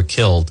 20, were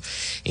killed,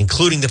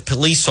 including the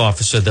police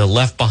officer that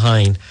left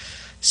behind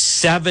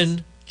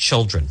 7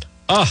 children.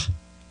 Oh,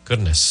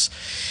 goodness.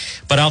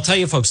 But I'll tell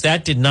you, folks,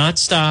 that did not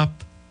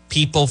stop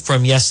people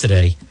from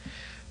yesterday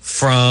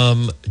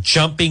from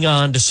jumping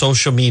onto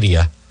social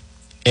media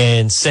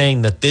and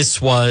saying that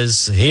this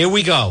was, here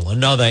we go,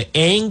 another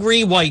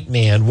angry white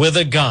man with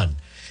a gun.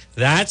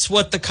 That's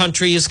what the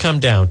country has come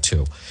down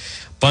to.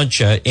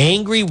 Bunch of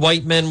angry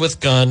white men with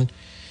gun.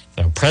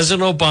 Now,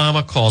 President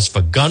Obama calls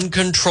for gun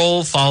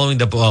control following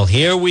the, well,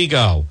 here we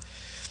go.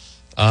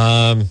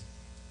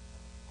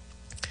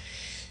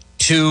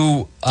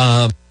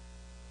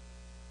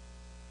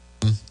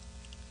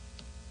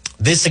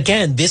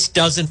 This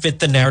doesn't fit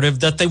the narrative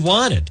that they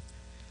wanted.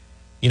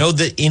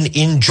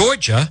 In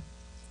Georgia,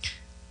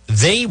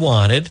 they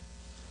wanted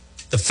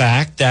the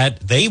fact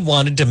that they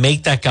wanted to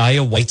make that guy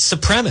a white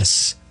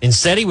supremacist.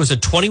 Instead, he was a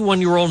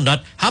 21-year-old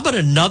nut. How about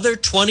another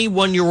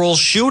 21-year-old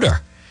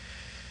shooter?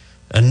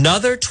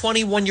 Another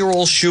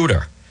 21-year-old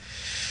shooter.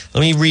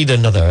 Let me read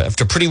another.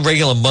 After pretty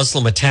regular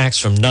Muslim attacks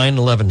from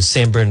 9/11 to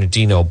San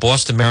Bernardino,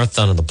 Boston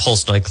Marathon, and the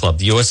Pulse nightclub,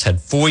 the U.S.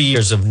 had 4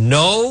 years of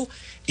no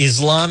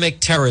Islamic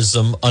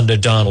terrorism under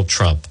Donald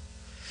Trump.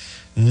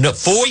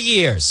 4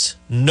 years,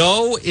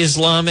 no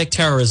Islamic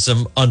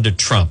terrorism under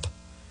Trump.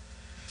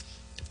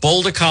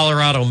 Boulder,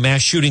 Colorado,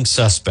 mass shooting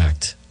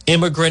suspect,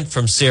 immigrant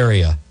from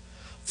Syria.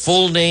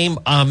 Full name,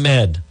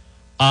 Ahmed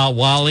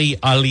Awali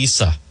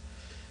Alisa.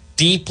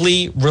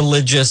 Deeply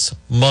religious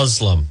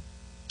Muslim.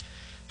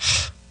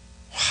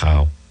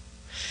 Wow.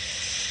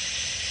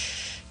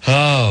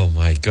 Oh,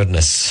 my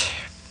goodness.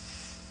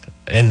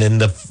 And then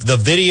the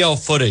video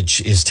footage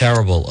is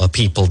terrible of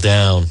people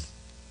down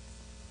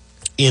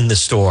in the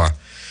store.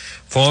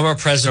 Former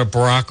President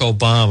Barack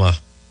Obama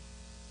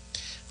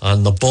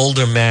on the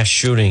Boulder mass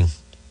shooting.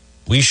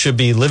 We should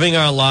be living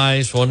our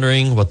lives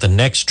wondering what the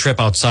next trip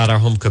outside our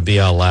home could be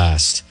our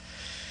last.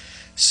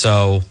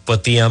 So,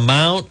 but the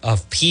amount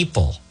of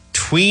people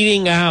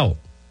tweeting out,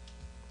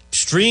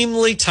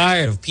 extremely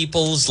tired of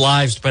people's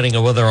lives depending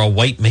on whether a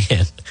white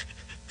man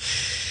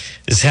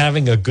is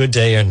having a good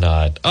day or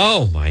not.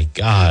 Oh, my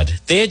God.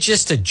 They're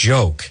just a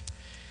joke.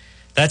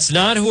 That's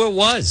not who it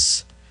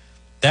was.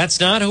 That's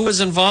not who was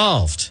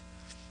involved.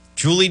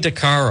 Julie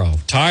DeCaro,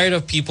 tired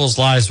of people's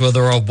lives,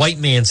 whether a white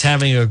man's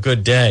having a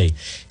good day.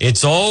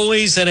 It's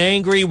always an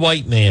angry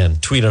white man,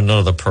 tweet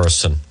another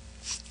person.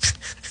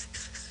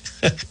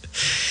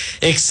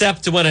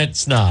 Except when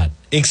it's not.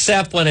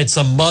 Except when it's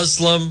a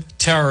Muslim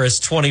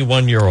terrorist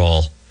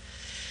 21-year-old.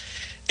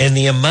 And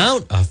the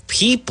amount of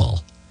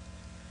people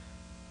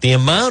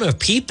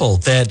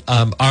that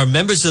are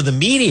members of the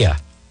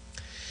media.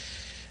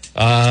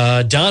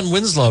 Don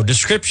Winslow,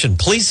 description,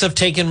 police have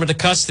taken him into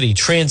custody.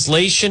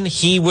 Translation,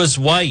 he was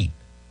white.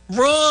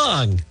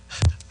 Wrong.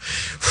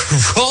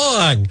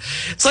 Wrong.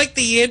 It's like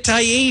the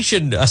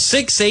anti-Asian.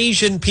 6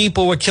 Asian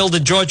people were killed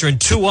in Georgia and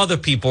 2 other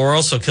people were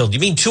also killed. You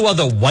mean 2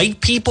 other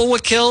white people were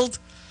killed?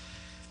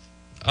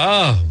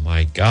 Oh,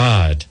 my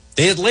God.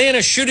 The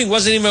Atlanta shooting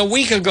wasn't even a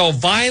week ago.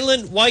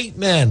 Violent white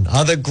men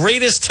are the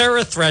greatest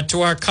terror threat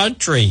to our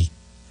country.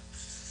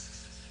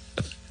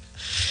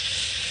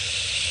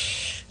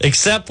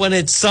 Except when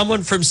it's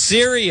someone from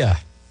Syria.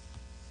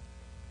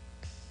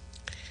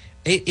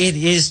 It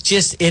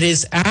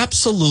is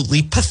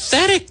absolutely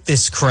pathetic,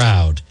 this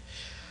crowd.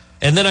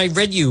 And then I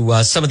read you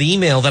some of the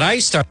email that I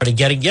started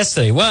getting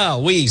yesterday.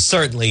 Well, we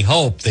certainly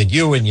hope that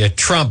you and your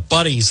Trump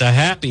buddies are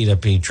happy,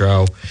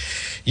 DePetro.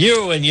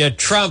 You and your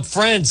Trump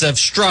friends have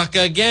struck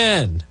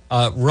again.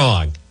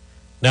 Wrong.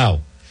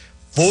 No.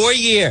 4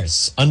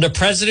 years under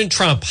President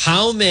Trump.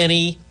 How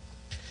many?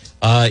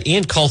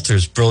 Ian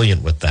Coulter's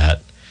brilliant with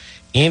that.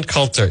 Ian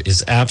Coulter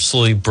is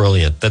absolutely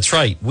brilliant. That's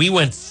right. We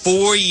went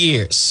 4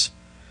 years.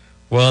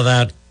 Well,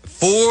 that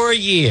 4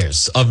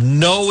 years of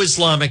no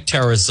Islamic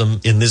terrorism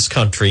in this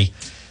country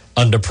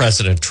under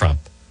President Trump.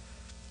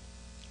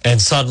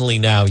 And suddenly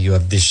now you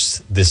have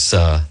this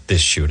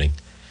shooting.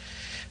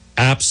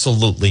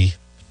 Absolutely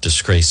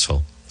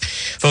disgraceful.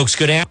 Folks,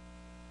 good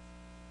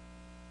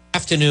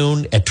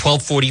afternoon at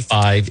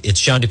 12:45. It's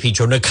John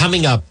DePetro. Now,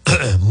 coming up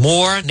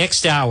more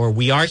next hour,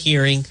 we are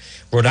hearing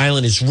Rhode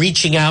Island is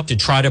reaching out to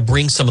try to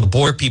bring some of the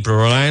border people to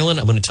Rhode Island.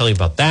 I'm going to tell you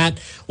about that.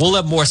 We'll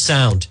have more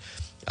sound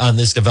on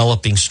this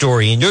developing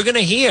story. And you're going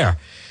to hear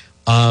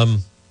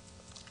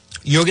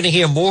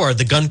more of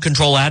the gun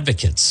control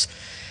advocates.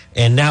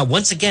 And now,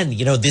 once again,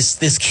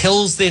 this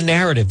kills their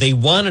narrative. They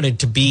wanted it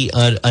to be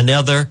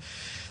another,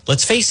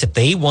 let's face it,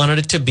 they wanted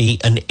it to be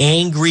an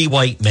angry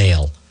white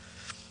male.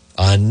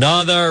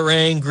 Another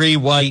angry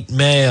white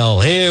male.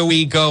 Here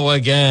we go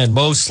again.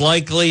 Most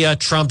likely a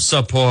Trump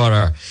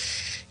supporter.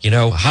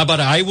 How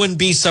about I wouldn't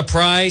be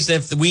surprised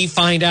if we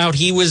find out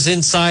he was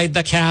inside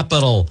the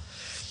Capitol.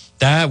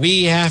 That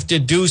we have to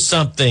do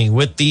something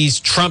with these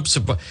Trump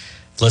supporters.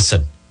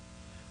 Listen,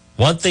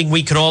 one thing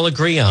we can all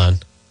agree on.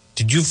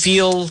 Did you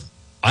feel,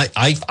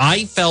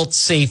 I felt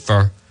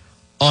safer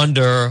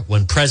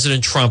when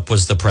President Trump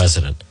was the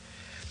president.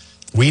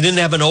 We didn't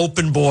have an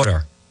open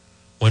border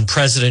when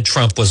President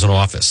Trump was in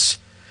office,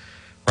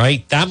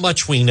 right? That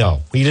much we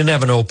know. We didn't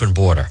have an open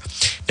border.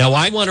 Now,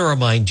 I want to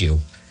remind you,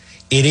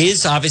 it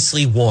is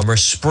obviously warmer.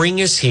 Spring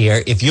is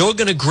here. If you're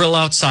going to grill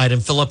outside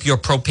and fill up your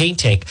propane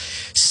tank,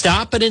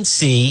 stop it and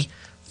see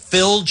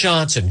Phil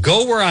Johnson.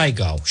 Go where I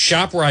go.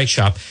 Shop where I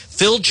shop.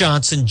 Phil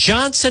Johnson,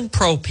 Johnson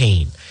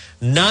Propane,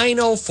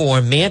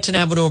 904 Manton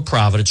Avenue in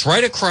Providence,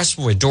 right across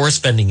from where Doris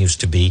Bending used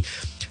to be.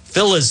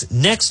 Phil is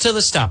next to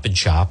the Stop and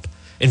Shop,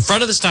 in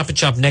front of the Stop and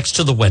Shop, next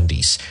to the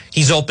Wendy's.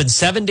 He's open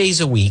 7 days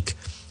a week.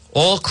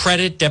 All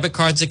credit, debit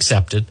cards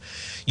accepted.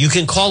 You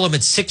can call him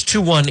at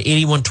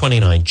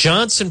 621-8129.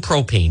 Johnson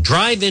Propane.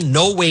 Drive in,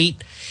 no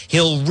wait.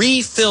 He'll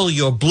refill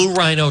your Blue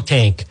Rhino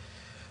tank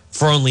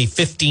for only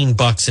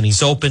 $15, and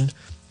he's open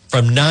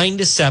from 9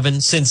 to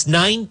 7 since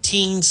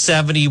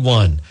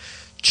 1971.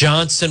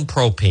 Johnson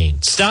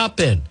Propane. Stop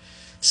in.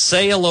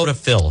 Say hello to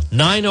Phil.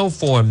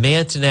 904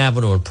 Manton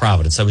Avenue in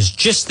Providence. I was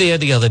just there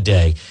the other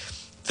day.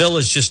 Phil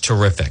is just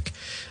terrific.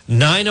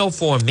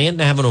 904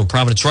 Manton Avenue in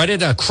Providence, right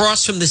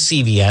across from the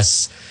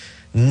CVS,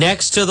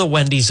 next to the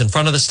Wendy's, in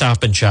front of the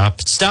Stop and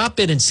Shop. Stop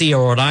in and see a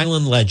Rhode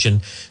Island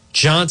legend,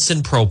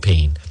 Johnson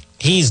Propane.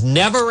 He's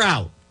never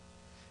out.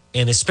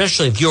 And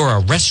especially if you're a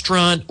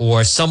restaurant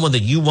or someone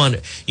that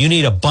you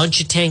need a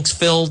bunch of tanks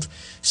filled,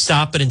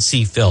 stop in and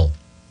see Phil.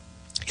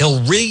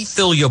 He'll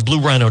refill your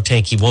Blue Rhino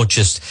tank. He won't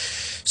just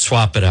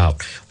swap it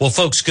out. Well,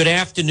 folks, good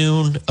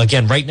afternoon.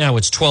 Again, right now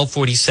it's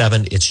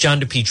 1247. It's John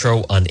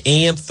DePetro on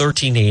AM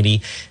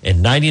 1380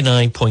 and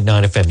 99.9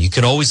 FM. You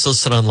can always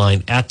listen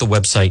online at the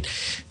website,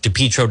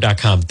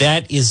 DePetro.com.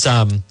 That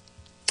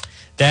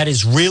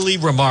is really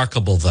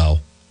remarkable, though,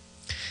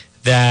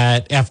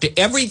 that after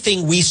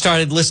everything we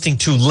started listening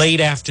to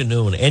late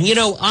afternoon, and,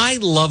 I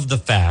love the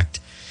fact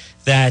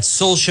that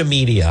social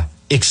media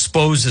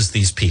exposes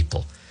these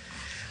people.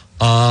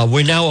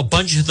 Where now a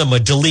bunch of them are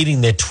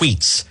deleting their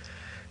tweets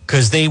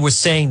because they were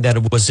saying that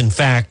it was, in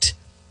fact,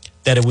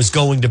 that it was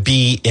going to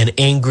be an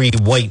angry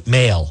white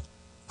male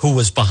who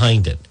was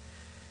behind it.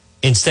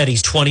 Instead,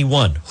 he's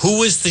 21.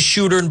 Who is the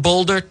shooter in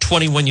Boulder?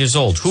 21 years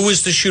old. Who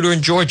is the shooter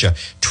in Georgia?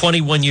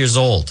 21 years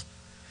old.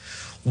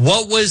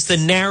 What was the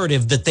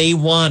narrative that they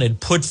wanted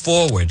put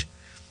forward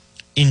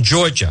in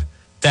Georgia?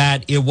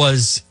 That it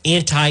was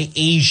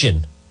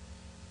anti-Asian.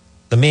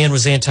 The man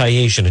was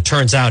anti-Asian. It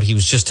turns out he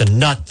was just a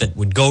nut that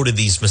would go to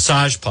these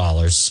massage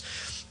parlors,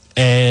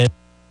 and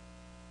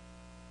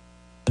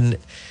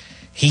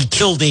he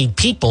killed 8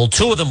 people.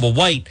 2 of them were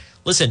white.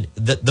 Listen,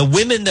 the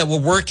women that were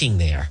working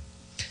there,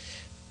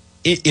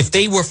 if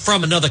they were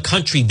from another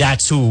country,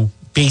 that's who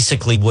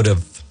basically would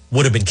have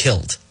been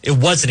killed. It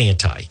wasn't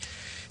anti.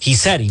 He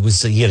said he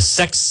had a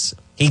sex.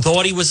 He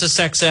thought he was a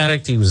sex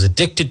addict. He was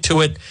addicted to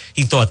it.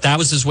 He thought that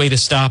was his way to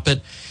stop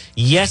it.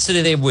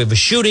 Yesterday they were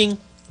shooting.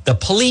 The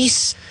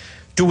police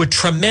do a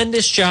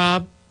tremendous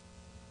job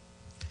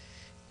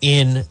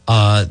in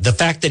the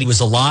fact that he was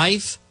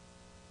alive.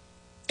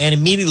 And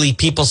immediately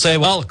people say,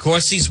 well, of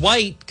course he's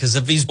white, because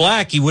if he's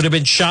black, he would have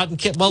been shot and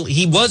killed. Well,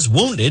 he was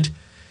wounded.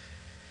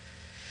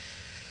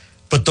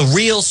 But the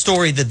real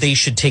story that they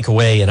should take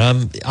away, and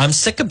I'm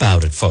sick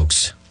about it,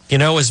 folks.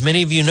 As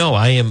many of you know,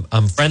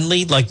 I'm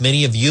friendly, like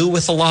many of you,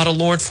 with a lot of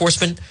law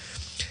enforcement.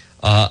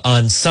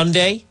 On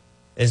Sunday,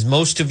 as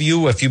most of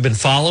you, if you've been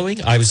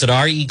following, I was at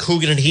R.E.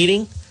 Coogan and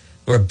Heating.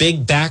 We're a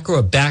big backer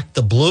of Back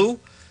the Blue,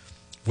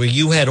 where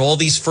you had all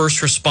these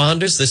first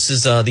responders. This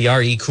is the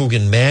R.E.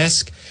 Coogan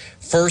mask.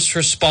 First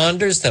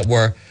responders that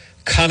were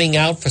coming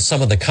out for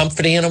some of the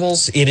comfort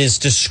animals. It is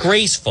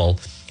disgraceful.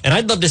 And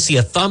I'd love to see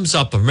a thumbs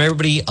up from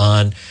everybody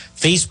on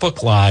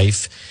Facebook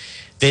Live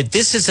that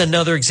this is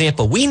another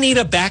example. We need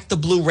a Back the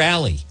Blue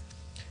rally.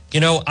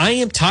 I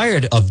am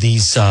tired of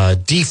these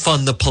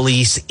defund the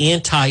police,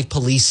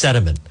 anti-police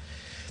sentiment.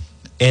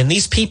 And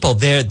these people,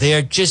 they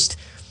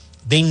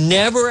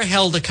never are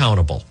held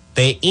accountable.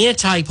 They're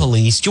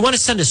anti-police. Do you want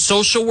to send a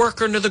social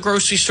worker into the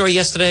grocery store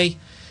yesterday?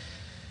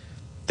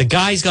 The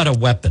guy's got a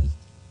weapon.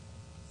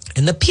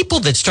 And the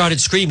people that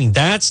started screaming,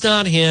 that's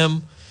not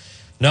him.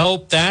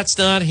 Nope, that's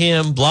not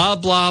him. Blah,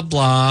 blah,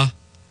 blah.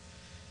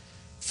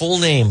 Full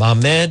name,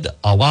 Ahmed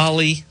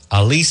Awali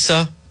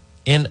Alisa.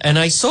 And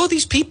I saw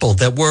these people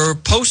that were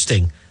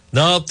posting,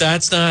 nope,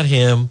 that's not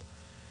him.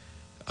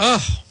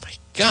 Oh, my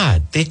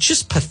God. They're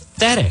just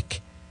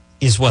pathetic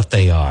is what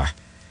they are.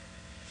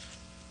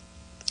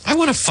 I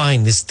want to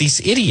find these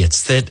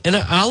idiots that, and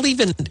I'll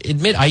even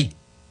admit,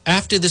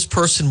 after this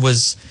person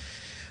was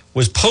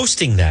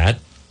posting that,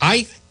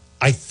 I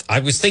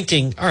was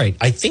thinking, all right,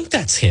 I think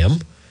that's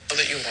him.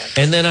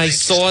 And then I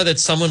saw that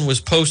someone was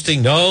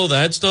posting, no,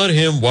 that's not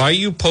him. Why are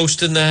you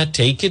posting that?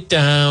 Take it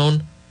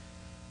down.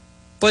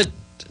 But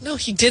no,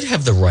 he did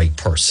have the right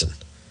person.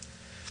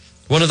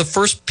 One of the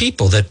first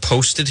people that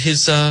posted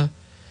his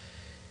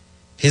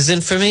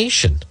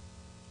information.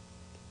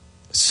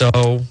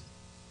 So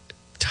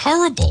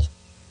horrible.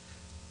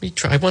 Let me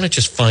try. I want to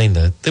just find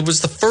there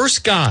was the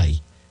first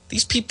guy.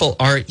 These people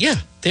are,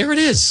 yeah, there it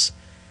is.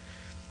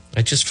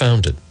 I just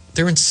found it.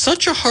 They're in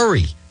such a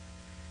hurry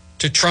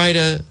to try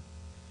to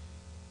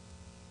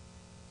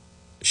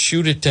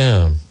shoot it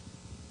down.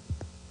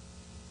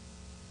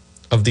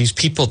 Of these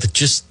people that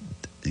just,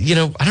 I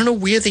don't know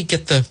where they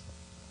get the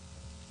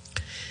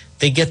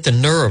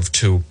nerve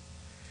to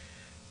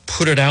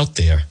put it out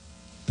there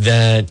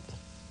that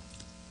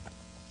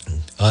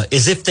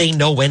as if they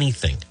know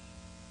anything,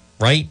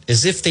 right?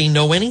 As if they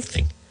know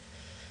anything.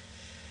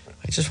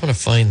 I just want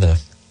to find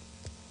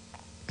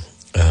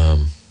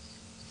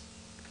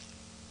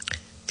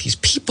these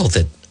people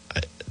that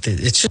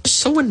it's just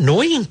so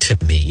annoying to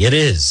me. It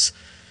is.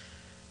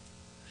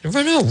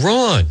 No,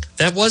 wrong.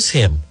 That was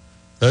him.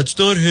 That's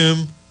not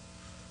him.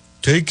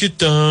 Take it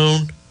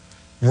down.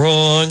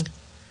 Wrong.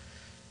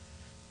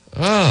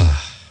 And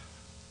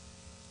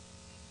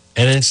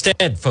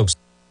instead, folks,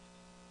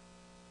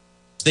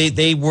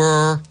 they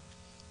were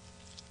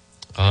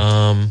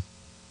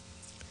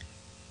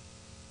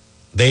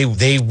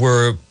they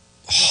were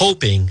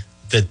hoping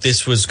that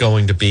this was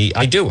going to be.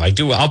 I do.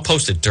 I'll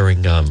post it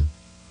during.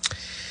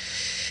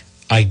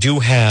 I do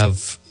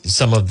have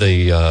some of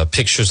the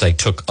pictures I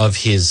took of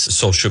his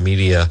social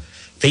media,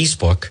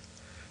 Facebook,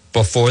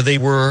 before they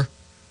were.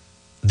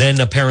 Then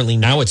apparently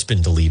now it's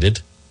been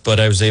deleted, but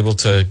I was able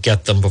to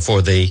get them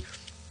before they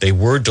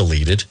were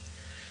deleted.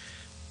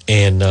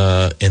 And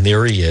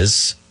there he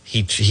is.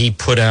 He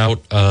put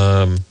out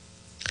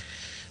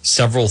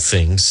several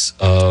things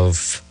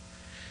of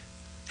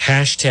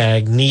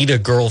hashtag need a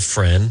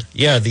girlfriend.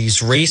 Yeah, these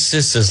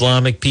racist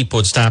Islamic people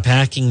would stop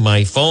hacking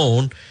my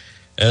phone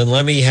and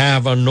let me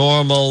have a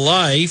normal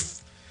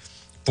life.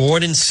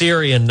 Born in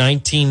Syria in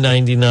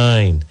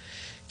 1999.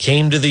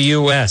 Came to the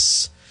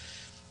U.S.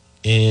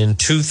 in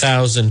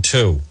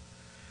 2002.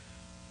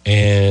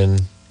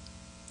 And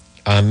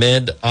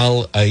Ahmed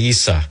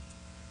Al-Aissa.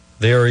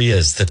 There he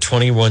is, the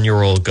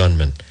 21-year-old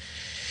gunman.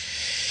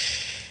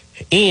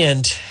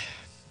 And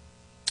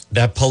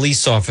that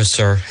police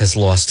officer has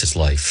lost his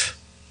life.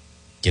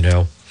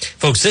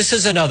 Folks, this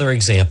is another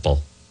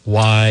example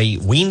why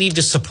we need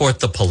to support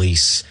the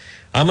police.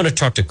 I'm going to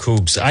talk to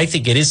Cougs. I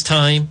think it is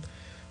time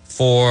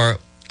for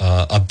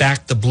a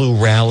Back the Blue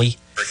rally.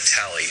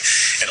 Talley,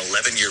 an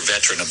 11-year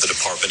veteran of the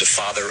department, a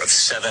father of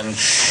 7, and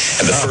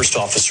the first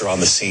officer on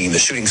the scene. The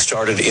shooting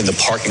started in the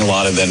parking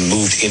lot and then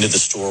moved into the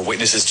store.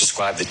 Witnesses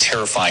described the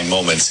terrifying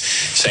moments,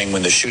 saying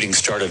when the shooting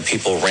started,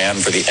 people ran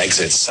for the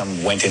exits.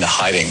 Some went into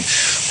hiding.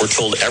 We're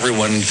told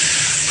everyone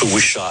who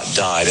was shot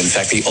died. In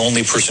fact, the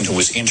only person who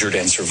was injured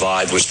and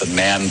survived was the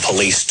man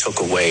police took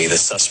away, the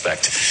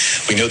suspect.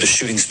 We know the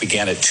shootings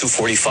began at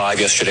 2:45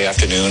 yesterday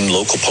afternoon.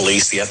 Local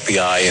police, the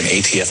FBI, and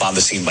ATF on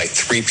the scene by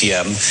 3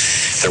 p.m.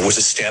 There was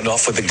a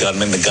standoff with the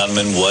gunman. The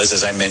gunman was,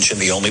 as I mentioned,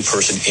 the only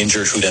person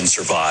injured who then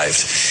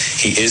survived.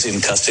 He is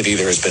in custody.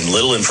 There has been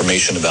little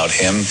information about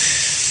him.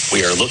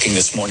 We are looking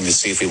this morning to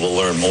see if we will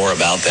learn more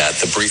about that.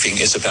 The briefing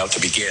is about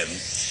to begin.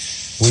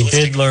 We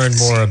did learn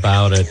more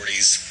about it.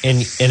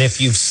 And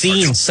if you've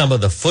seen some of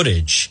the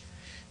footage,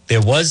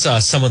 there was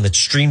someone that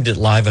streamed it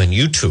live on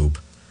YouTube.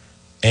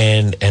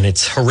 And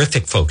it's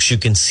horrific, folks. You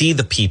can see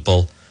the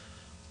people.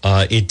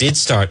 It did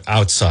start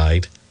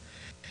outside.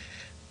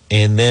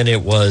 And then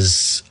it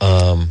was,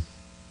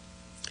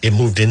 it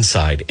moved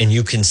inside. And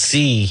you can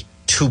see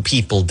 2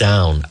 people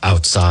down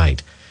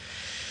outside.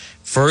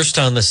 First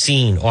on the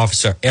scene,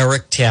 Officer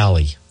Eric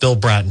Talley, Bill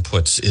Bratton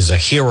puts, is a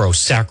hero,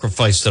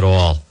 sacrificed it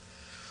all.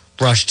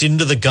 Rushed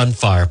into the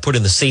gunfire,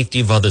 putting the safety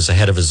of others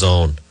ahead of his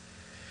own.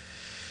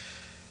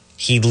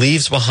 He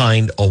leaves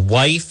behind a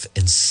wife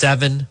and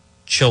 7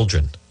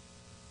 children.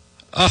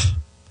 Oh,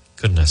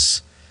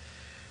 goodness.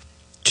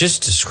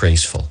 Just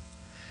disgraceful.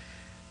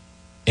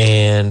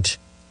 And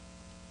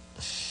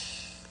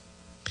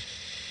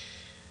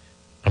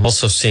I'm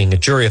also seeing a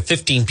jury of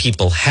 15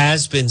 people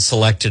has been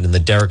selected in the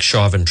Derek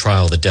Chauvin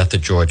trial, the death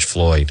of George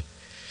Floyd.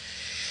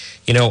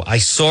 I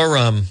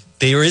saw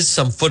there is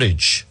some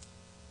footage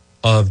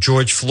of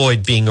George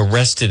Floyd being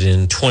arrested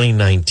in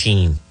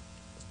 2019.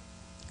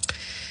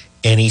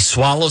 And he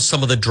swallows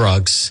some of the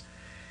drugs,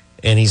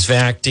 and he's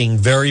acting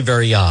very,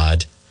 very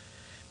odd.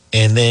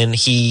 And then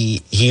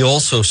he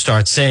also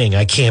starts saying,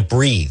 I can't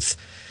breathe.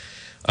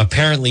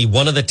 Apparently,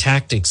 one of the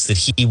tactics that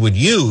he would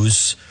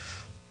use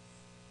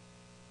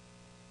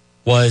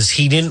was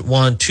he'd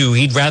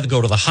rather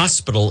go to the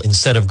hospital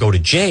instead of go to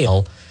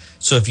jail.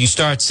 So if you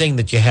start saying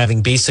that you're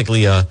having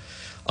basically a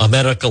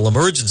medical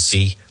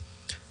emergency,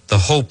 the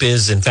hope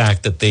is, in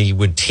fact, that they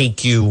would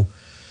take you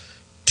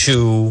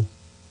to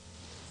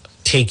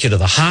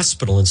the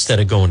hospital instead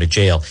of going to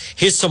jail.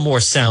 Here's some more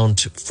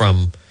sound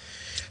from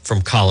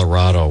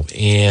Colorado.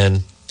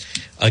 And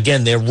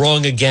again, they're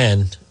wrong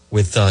again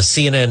with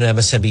CNN and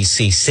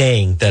MSNBC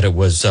saying that it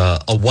was a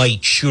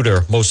white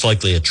shooter, most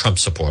likely a Trump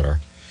supporter,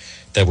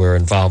 that were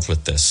involved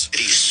with this.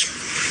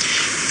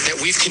 That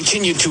we've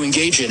continued to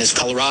engage in as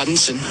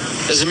Coloradans and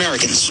as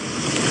Americans.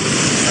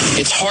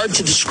 It's hard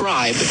to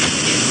describe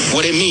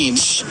what it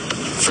means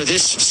for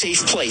this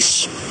safe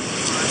place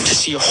to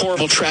see a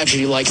horrible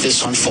tragedy like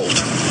this unfold.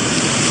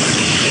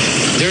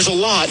 There's a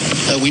lot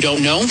that we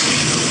don't know.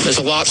 There's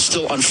a lot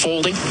still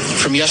unfolding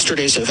from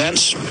yesterday's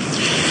events.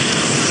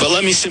 But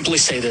let me simply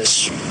say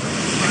this.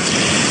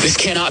 This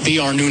cannot be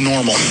our new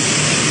normal.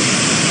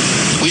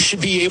 We should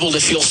be able to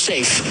feel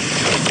safe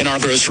in our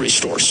grocery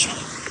stores.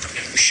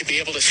 We should be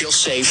able to feel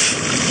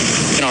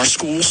safe in our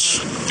schools,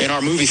 in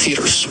our movie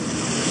theaters,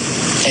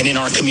 and in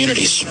our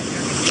communities.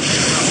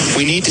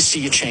 We need to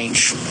see a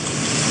change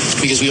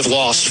because we have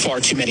lost far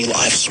too many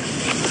lives.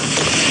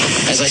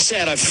 As I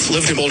said, I've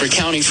lived in Boulder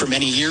County for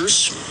many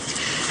years,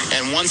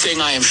 and one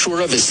thing I am sure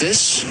of is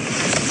this: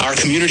 our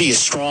community is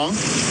strong,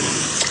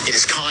 it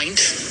is kind,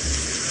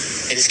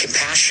 it is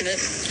compassionate.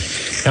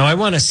 Now, I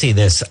want to see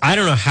this. I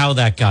don't know how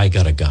that guy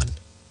got a gun.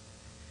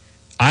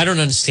 I don't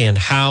understand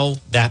how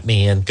that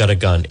man got a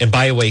gun. And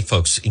by the way,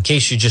 folks, in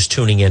case you're just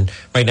tuning in,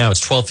 right now it's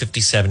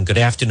 12:57. Good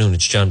afternoon.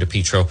 It's John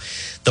DePetro.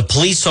 The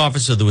police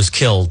officer that was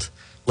killed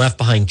left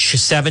behind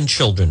 7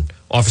 children,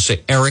 Officer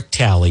Eric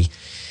Talley,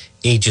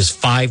 ages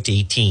 5 to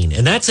 18.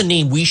 And that's a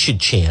name we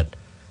should chant.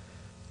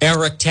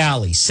 Eric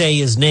Talley, say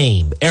his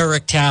name.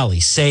 Eric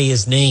Talley, say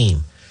his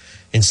name.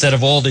 Instead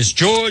of all this,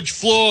 George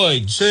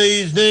Floyd,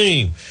 say his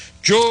name.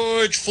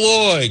 George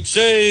Floyd,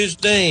 say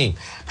his name.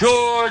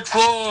 George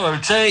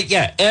Floyd,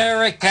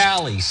 Eric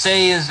Talley,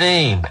 say his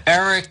name.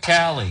 Eric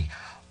Talley.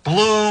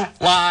 Blue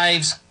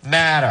lives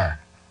matter.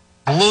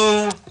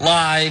 Blue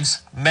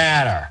lives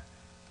matter.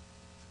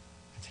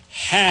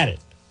 Had it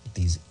with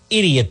these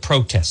idiot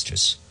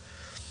protesters.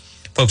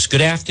 Folks,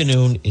 good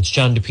afternoon. It's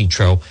John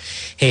DePetro.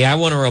 Hey, I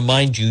want to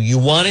remind you, you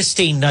want to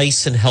stay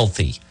nice and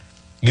healthy.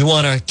 You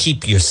want to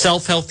keep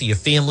yourself healthy, your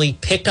family.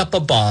 Pick up a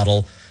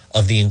bottle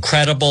of the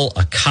incredible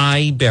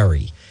Acai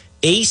Berry.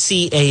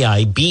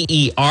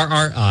 Acaiberri,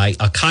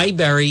 Acai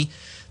Berry,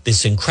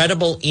 this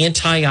incredible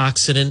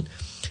antioxidant.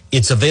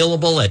 It's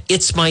available at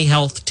It's My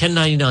Health,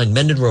 1099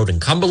 Mendon Road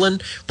in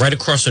Cumberland, right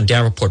across from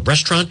Davenport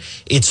Restaurant.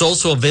 It's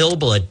also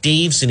available at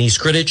Dave's in East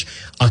Greenwich.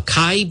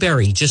 Acai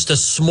Berry, just a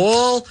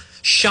small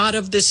shot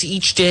of this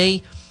each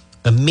day.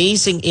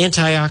 Amazing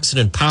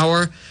antioxidant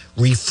power,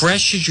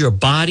 refreshes your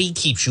body,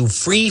 keeps you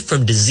free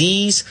from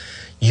disease.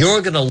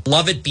 You're going to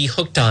love it. Be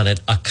hooked on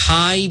it.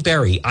 Acai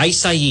Berry,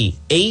 Acai,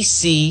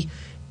 Acaiberri,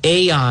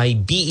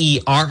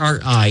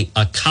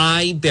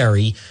 Acai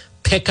Berry.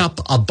 Pick up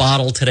a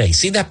bottle today.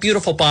 See that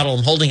beautiful bottle?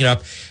 I'm holding it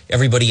up,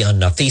 everybody, on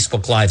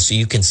Facebook Live so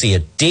you can see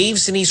it.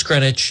 Dave's in East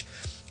Greenwich,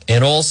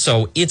 and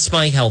also It's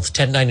My Health,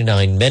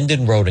 1099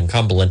 Mendon Road in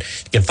Cumberland.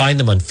 You can find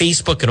them on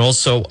Facebook, and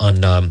also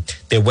on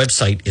their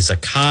website is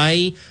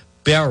acaiberry.com.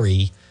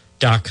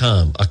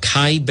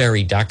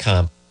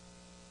 Acaiberry.com.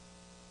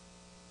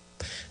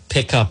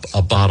 Pick up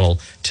a bottle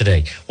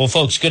today. Well,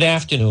 folks, good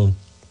afternoon.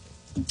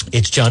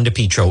 It's John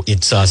DePetro.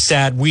 It's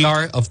sad. We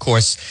are, of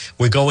course,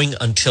 we're going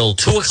until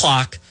 2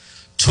 o'clock.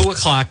 2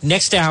 o'clock.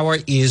 Next hour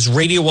is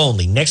radio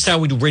only. Next hour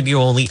we do radio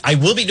only. I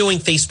will be doing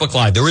Facebook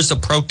Live. There is a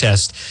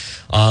protest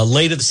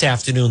later this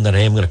afternoon that I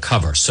am going to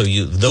cover. So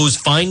those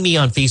find me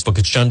on Facebook.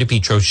 It's John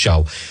DePetro's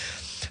show.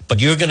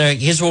 But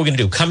here's what we're going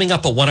to do. Coming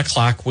up at 1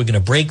 o'clock, we're going to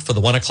break for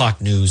the 1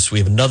 o'clock news. We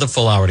have another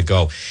full hour to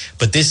go.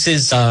 But this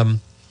is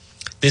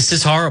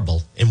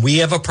horrible. And we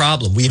have a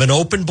problem. We have an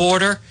open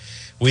border.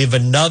 We have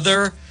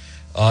another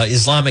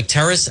Islamic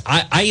terrorist.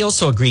 I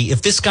also agree.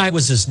 If this guy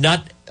was as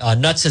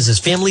nuts as his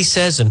family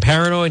says and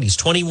paranoid, he's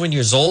 21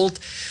 years old,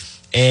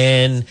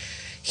 and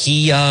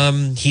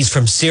he's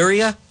from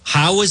Syria.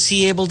 How was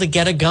he able to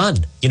get a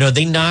gun?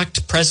 They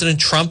knocked President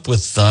Trump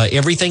with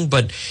everything,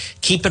 but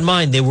keep in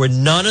mind, there were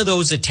none of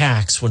those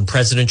attacks when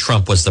President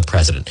Trump was the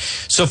president.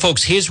 So,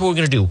 folks, here's what we're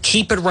going to do.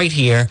 Keep it right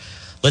here.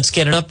 Let's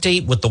get an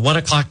update with the 1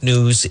 o'clock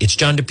news. It's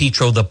John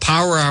DePetro. The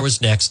Power Hour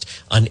is next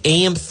on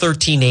AM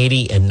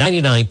 1380 and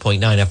 99.9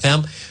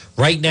 FM.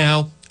 Right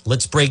now,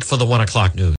 let's break for the 1 o'clock news.